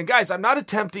doing it. And guys, I'm not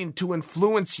attempting to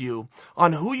influence you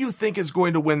on who you think is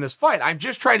going to win this fight. I'm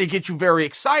just trying to get you very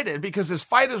excited because this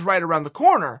fight is right around the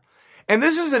corner. And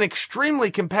this is an extremely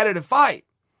competitive fight.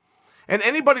 And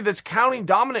anybody that's counting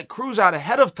Dominic Cruz out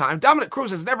ahead of time, Dominic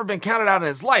Cruz has never been counted out in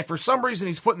his life. For some reason,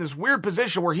 he's put in this weird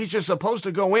position where he's just supposed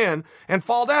to go in and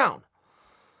fall down.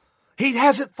 He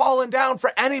hasn't fallen down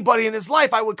for anybody in his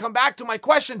life. I would come back to my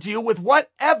question to you, with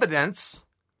what evidence,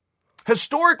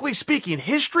 historically speaking,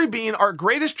 history being our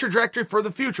greatest trajectory for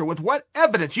the future, with what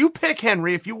evidence? You pick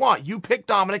Henry if you want. You pick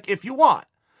Dominic if you want.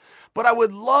 But I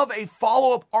would love a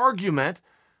follow-up argument.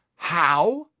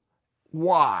 How?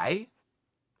 Why?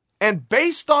 And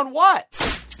based on what?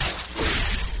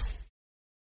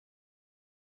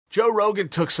 Joe Rogan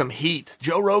took some heat.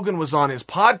 Joe Rogan was on his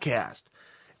podcast,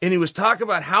 and he was talking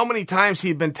about how many times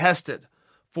he'd been tested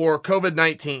for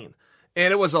COVID-19.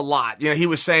 And it was a lot. He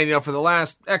was saying, for the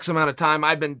last X amount of time,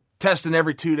 I've been testing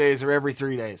every 2 days or every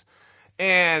 3 days.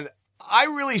 And I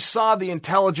really saw the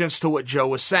intelligence to what Joe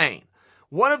was saying.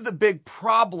 One of the big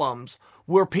problems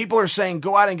where people are saying,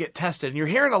 go out and get tested, and you're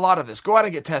hearing a lot of this, go out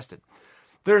and get tested.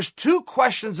 There's two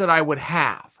questions that I would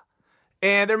have,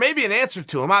 and there may be an answer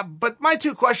to them, but my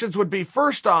two questions would be,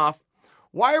 first off,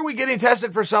 why are we getting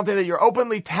tested for something that you're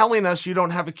openly telling us you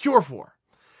don't have a cure for?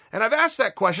 And I've asked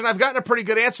that question. I've gotten a pretty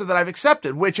good answer that I've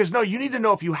accepted, which is, no, you need to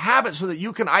know if you have it so that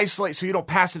you can isolate so you don't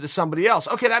pass it to somebody else.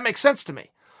 Okay, that makes sense to me.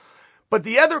 But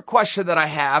the other question that I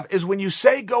have is, when you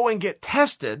say go and get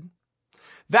tested,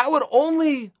 that would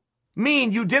only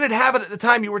mean you didn't have it at the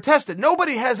time you were tested.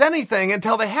 Nobody has anything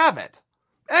until they have it.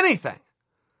 Anything.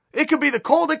 It could be the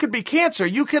cold, it could be cancer.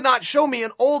 You cannot show me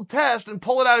an old test and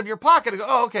pull it out of your pocket and go,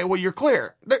 oh, okay, well, you're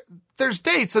clear. There's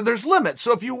dates and there's limits.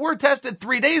 So if you were tested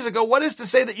 3 days ago, what is to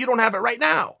say that you don't have it right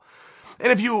now?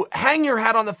 And if you hang your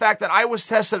hat on the fact that I was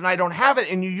tested and I don't have it,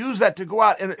 and you use that to go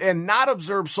out and not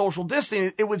observe social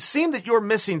distancing, it would seem that you're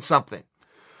missing something.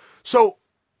 So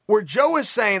where Joe is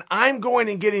saying, I'm going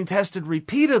and getting tested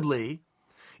repeatedly,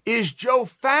 is Joe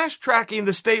fast-tracking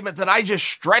the statement that I just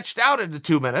stretched out into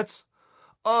 2 minutes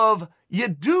of, you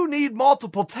do need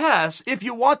multiple tests if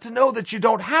you want to know that you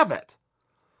don't have it.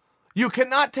 You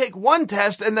cannot take one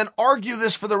test and then argue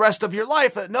this for the rest of your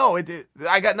life that, no,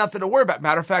 I got nothing to worry about.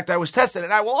 Matter of fact, I was tested.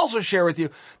 And I will also share with you,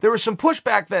 there was some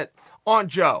pushback on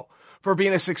Joe for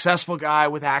being a successful guy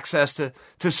with access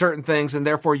to certain things and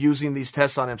therefore using these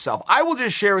tests on himself. I will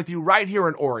just share with you, right here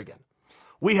in Oregon,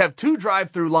 we have 2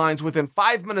 drive-through lines within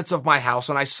 5 minutes of my house,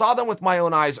 and I saw them with my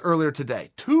own eyes earlier today.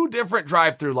 2 different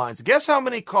drive-through lines. Guess how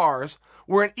many cars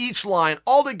were in each line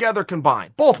altogether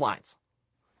combined? Both lines.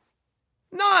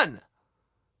 None.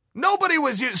 Nobody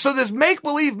was used. So this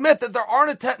make-believe myth that there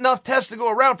aren't enough tests to go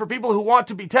around for people who want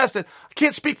to be tested, I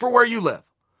can't speak for where you live.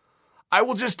 I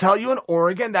will just tell you, in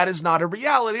Oregon, that is not a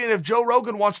reality. And if Joe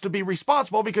Rogan wants to be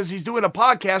responsible because he's doing a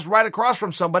podcast right across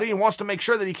from somebody and wants to make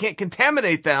sure that he can't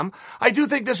contaminate them, I do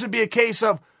think this would be a case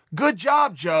of, good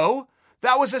job, Joe.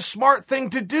 That was a smart thing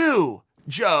to do,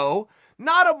 Joe.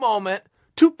 Not a moment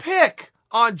to pick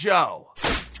on Joe.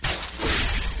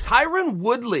 Tyron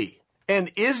Woodley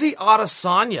and Izzy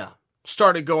Adesanya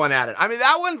started going at it. I mean,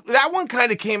 that one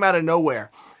kind of came out of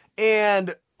nowhere.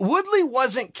 And Woodley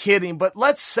wasn't kidding, but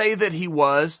let's say that he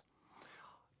was.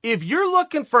 If you're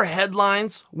looking for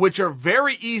headlines, which are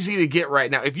very easy to get right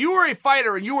now, if you are a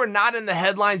fighter and you are not in the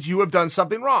headlines, you have done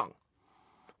something wrong.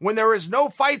 When there is no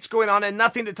fights going on and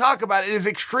nothing to talk about, it is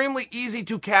extremely easy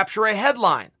to capture a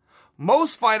headline.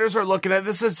 Most fighters are looking at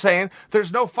this and saying,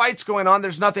 there's no fights going on,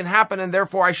 there's nothing happening,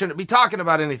 therefore I shouldn't be talking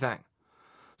about anything.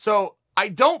 So I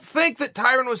don't think that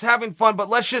Tyron was having fun, but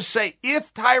let's just say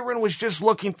if Tyron was just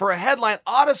looking for a headline,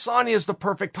 Adesanya is the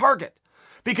perfect target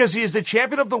because he is the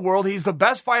champion of the world. He's the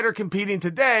best fighter competing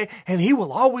today, and he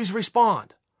will always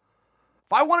respond.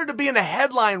 If I wanted to be in a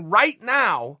headline right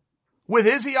now with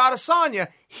Izzy Adesanya,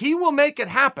 he will make it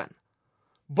happen.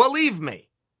 Believe me,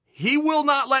 he will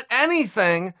not let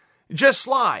anything just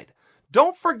slide.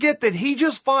 Don't forget that he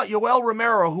just fought Yoel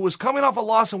Romero, who was coming off a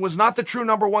loss and was not the true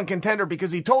number 1 contender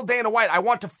because he told Dana White, I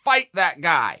want to fight that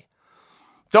guy.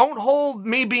 Don't hold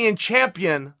me being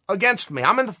champion against me.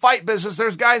 I'm in the fight business.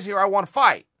 There's guys here I want to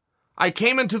fight. I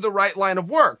came into the right line of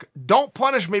work. Don't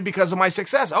punish me because of my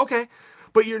success. Okay,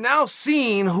 but you're now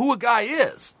seeing who a guy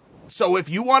is. So if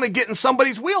you want to get in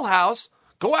somebody's wheelhouse,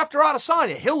 go after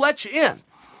Adesanya. He'll let you in.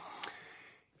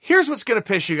 Here's what's going to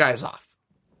piss you guys off.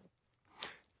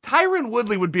 Tyron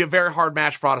Woodley would be a very hard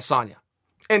match for Adesanya.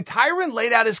 And Tyron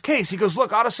laid out his case. He goes,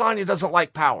 look, Adesanya doesn't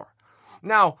like power.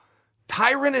 Now,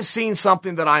 Tyron has seen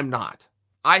something that I'm not.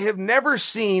 I have never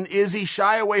seen Izzy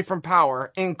shy away from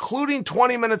power, including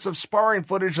 20 minutes of sparring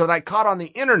footage that I caught on the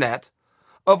internet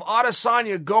of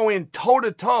Adesanya going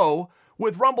toe-to-toe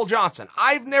with Rumble Johnson.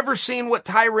 I've never seen what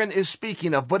Tyron is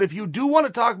speaking of. But if you do want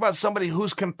to talk about somebody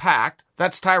who's compact,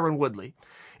 that's Tyron Woodley.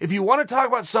 If you want to talk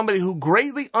about somebody who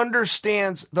greatly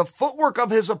understands the footwork of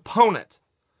his opponent,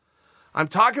 I'm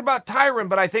talking about Tyron,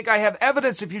 but I think I have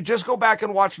evidence if you just go back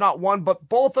and watch not one, but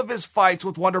both of his fights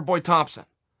with Wonderboy Thompson.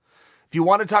 If you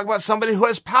want to talk about somebody who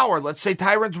has power, let's say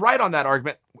Tyron's right on that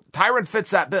argument. Tyron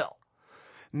fits that bill.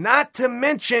 Not to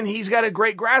mention he's got a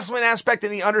great grappling aspect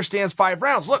and he understands 5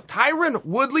 rounds. Look, Tyron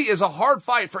Woodley is a hard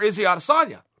fight for Izzy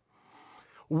Adesanya.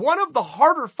 One of the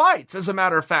harder fights, as a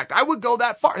matter of fact. I would go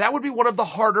that far. That would be one of the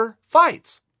harder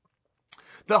fights.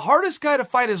 The hardest guy to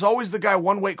fight is always the guy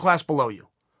one weight class below you.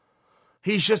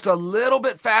 He's just a little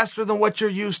bit faster than what you're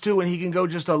used to, and he can go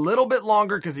just a little bit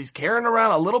longer because he's carrying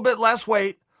around a little bit less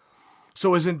weight.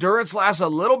 So his endurance lasts a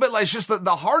little bit less. It's just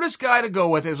the hardest guy to go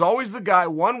with is always the guy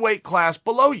one weight class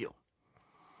below you.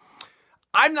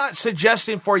 I'm not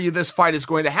suggesting for you this fight is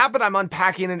going to happen. I'm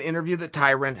unpacking an interview that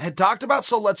Tyron had talked about,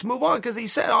 so let's move on, because he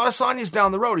said Adesanya's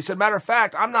down the road. He said, matter of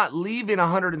fact, I'm not leaving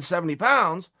 170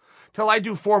 pounds till I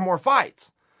do 4 more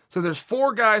fights. So there's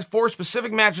 4 guys, 4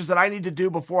 specific matches that I need to do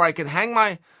before I can hang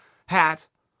my hat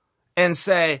and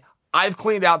say, I've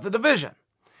cleaned out the division.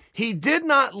 He did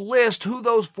not list who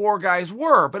those 4 guys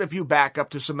were, but if you back up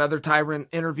to some other Tyron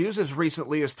interviews as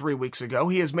recently as 3 weeks ago,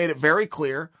 he has made it very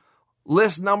clear.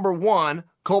 List number 1,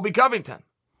 Colby Covington.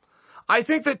 I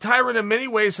think that Tyron in many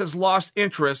ways has lost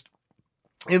interest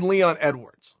in Leon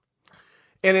Edwards.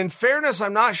 And in fairness,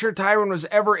 I'm not sure Tyron was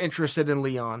ever interested in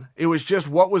Leon. It was just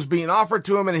what was being offered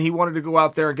to him, and he wanted to go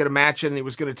out there and get a match in, and he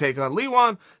was going to take on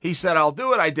Leon. He said, I'll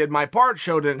do it. I did my part.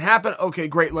 Show didn't happen. Okay,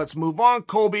 great. Let's move on.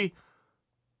 Colby,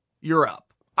 you're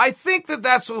up. I think that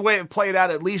that's the way it played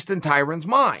out, at least in Tyron's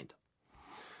mind.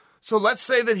 So let's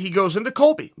say that he goes into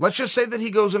Colby. Let's just say that he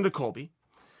goes into Colby.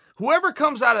 Whoever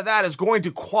comes out of that is going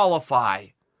to qualify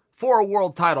for a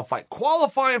world title fight.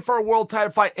 Qualifying for a world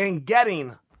title fight and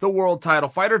getting the world title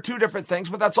fight are 2 different things,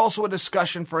 but that's also a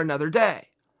discussion for another day.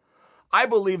 I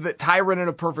believe that Tyron in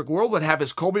a perfect world would have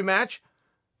his Colby match.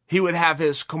 He would have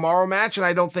his Kamaru match, and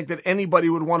I don't think that anybody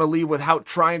would want to leave without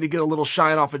trying to get a little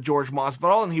shine off of George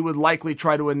Masvidal, and he would likely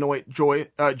try to anoint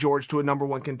George to a number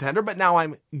 1 contender, but now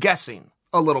I'm guessing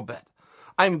a little bit.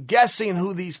 I'm guessing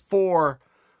who these 4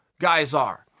 guys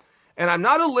are. And I'm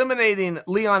not eliminating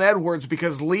Leon Edwards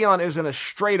because Leon isn't a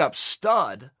straight-up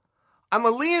stud. I'm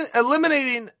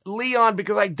eliminating Leon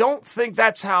because I don't think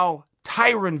that's how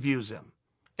Tyron views him.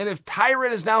 And if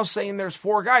Tyron is now saying there's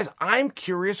 4 guys, I'm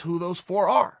curious who those 4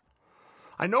 are.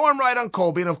 I know I'm right on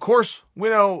Colby, and of course, we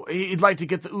know he'd like to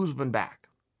get the Usman back.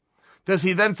 Does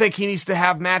he then think he needs to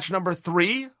have match number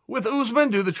 3 with Usman,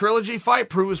 do the trilogy fight,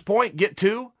 prove his point, get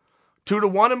 2 to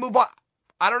 1 and move on?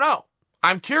 I don't know.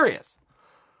 I'm curious.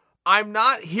 I'm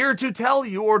not here to tell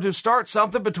you or to start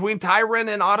something between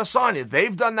Tyron and Adesanya.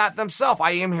 They've done that themselves.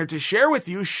 I am here to share with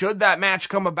you, should that match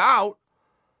come about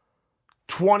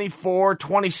 24,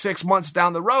 26 months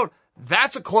down the road,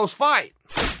 that's a close fight.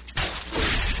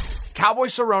 Cowboy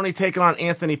Cerrone taking on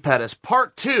Anthony Pettis,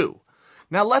 part 2.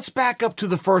 Now let's back up to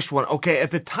the first one. Okay,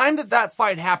 at the time that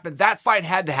fight happened, that fight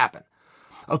had to happen.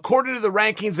 According to the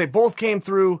rankings, they both came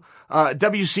through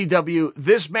WCW.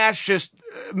 This match just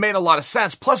made a lot of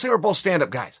sense. Plus, they were both stand-up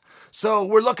guys. So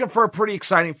we're looking for a pretty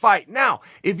exciting fight. Now,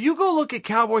 if you go look at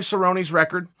Cowboy Cerrone's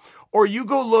record, or you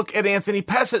go look at Anthony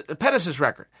Pettis'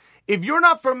 record, if you're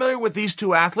not familiar with these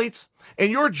 2 athletes, and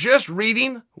you're just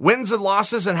reading wins and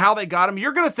losses and how they got them,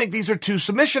 you're going to think these are 2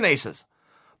 submission aces.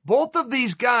 Both of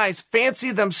these guys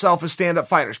fancy themselves as stand-up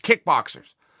fighters, kickboxers.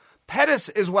 Pettis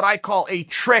is what I call a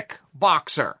trick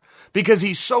boxer because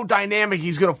he's so dynamic,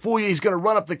 he's going to fool you, he's going to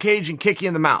run up the cage and kick you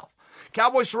in the mouth.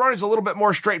 Cowboy Cerrone is a little bit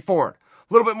more straightforward,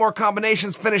 a little bit more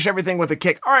combinations, finish everything with a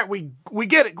kick. All right, we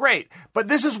get it, great, but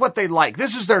this is what they like.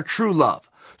 This is their true love.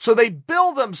 So they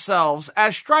bill themselves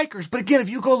as strikers, but again, if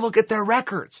you go look at their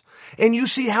records and you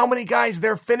see how many guys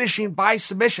they're finishing by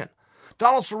submission,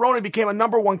 Donald Cerrone became a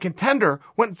number 1 contender,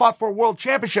 went and fought for a world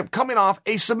championship coming off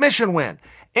a submission win.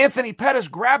 Anthony Pettis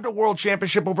grabbed a world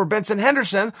championship over Benson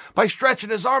Henderson by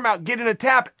stretching his arm out, getting a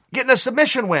tap, getting a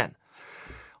submission win.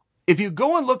 If you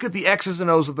go and look at the X's and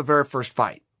O's of the very first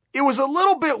fight, it was a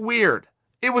little bit weird.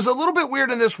 It was a little bit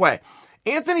weird in this way.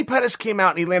 Anthony Pettis came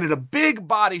out and he landed a big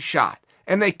body shot.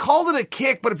 And they called it a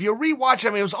kick, but if you rewatch it, I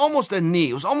mean, it was almost a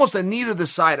knee. It was almost a knee to the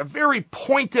side, a very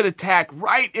pointed attack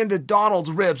right into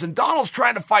Donald's ribs. And Donald's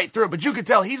trying to fight through it, but you can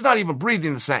tell he's not even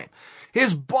breathing the same.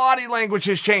 His body language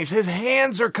has changed. His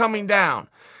hands are coming down.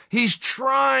 He's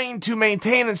trying to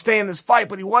maintain and stay in this fight,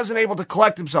 but he wasn't able to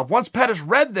collect himself. Once Pettis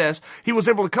read this, he was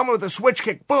able to come in with a switch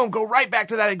kick, boom, go right back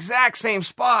to that exact same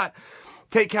spot,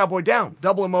 take Cowboy down,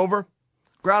 double him over,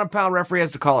 ground and pound, referee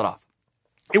has to call it off.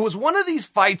 It was one of these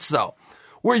fights, though,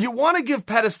 where you want to give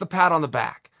Pettis the pat on the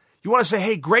back. You want to say,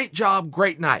 hey, great job,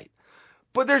 great night.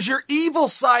 But there's your evil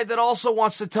side that also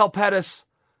wants to tell Pettis,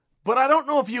 but I don't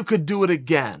know if you could do it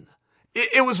again.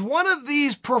 It was one of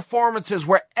these performances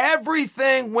where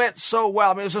everything went so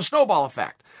well. I mean, it was a snowball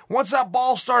effect. Once that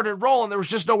ball started rolling, there was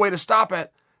just no way to stop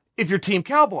it if you're Team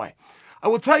Cowboy. I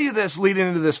will tell you this leading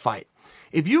into this fight.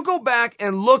 If you go back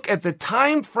and look at the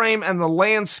time frame and the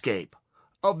landscape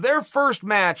of their first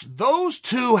match, those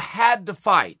two had to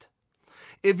fight.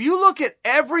 If you look at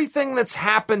everything that's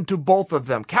happened to both of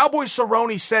them, Cowboy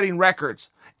Cerrone setting records,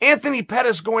 Anthony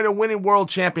Pettis going to winning world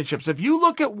championships. If you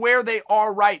look at where they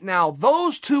are right now,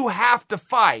 those two have to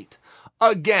fight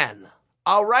again.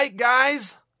 All right,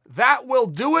 guys, that will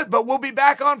do it, but we'll be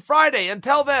back on Friday.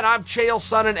 Until then, I'm Chael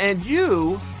Sonnen, and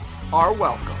you are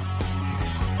welcome.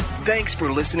 Thanks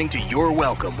for listening to You're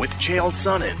Welcome with Chael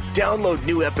Sonnen. Download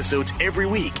new episodes every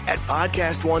week at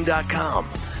podcastone.com.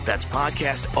 That's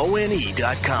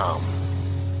podcastone.com.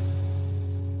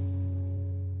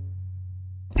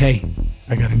 Hey,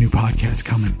 I got a new podcast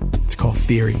coming. It's called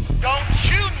Theory.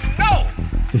 Don't you know?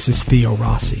 This is Theo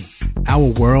Rossi.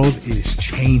 Our world is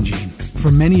changing.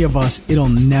 For many of us, it'll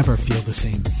never feel the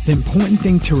same. The important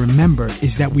thing to remember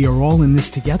is that we are all in this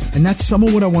together. And that's some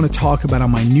of what I want to talk about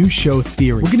on my new show,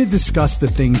 Theory. We're going to discuss the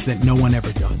things that no one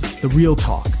ever does. The real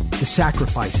talk, the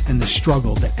sacrifice, and the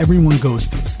struggle that everyone goes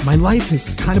through. My life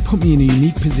has kind of put me in a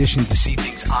unique position to see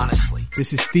things honestly.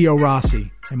 This is Theo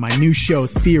Rossi, and my new show,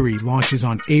 Theory, launches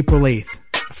on April 8th,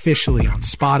 officially on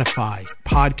Spotify,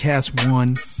 Podcast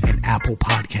One, and Apple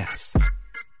Podcasts.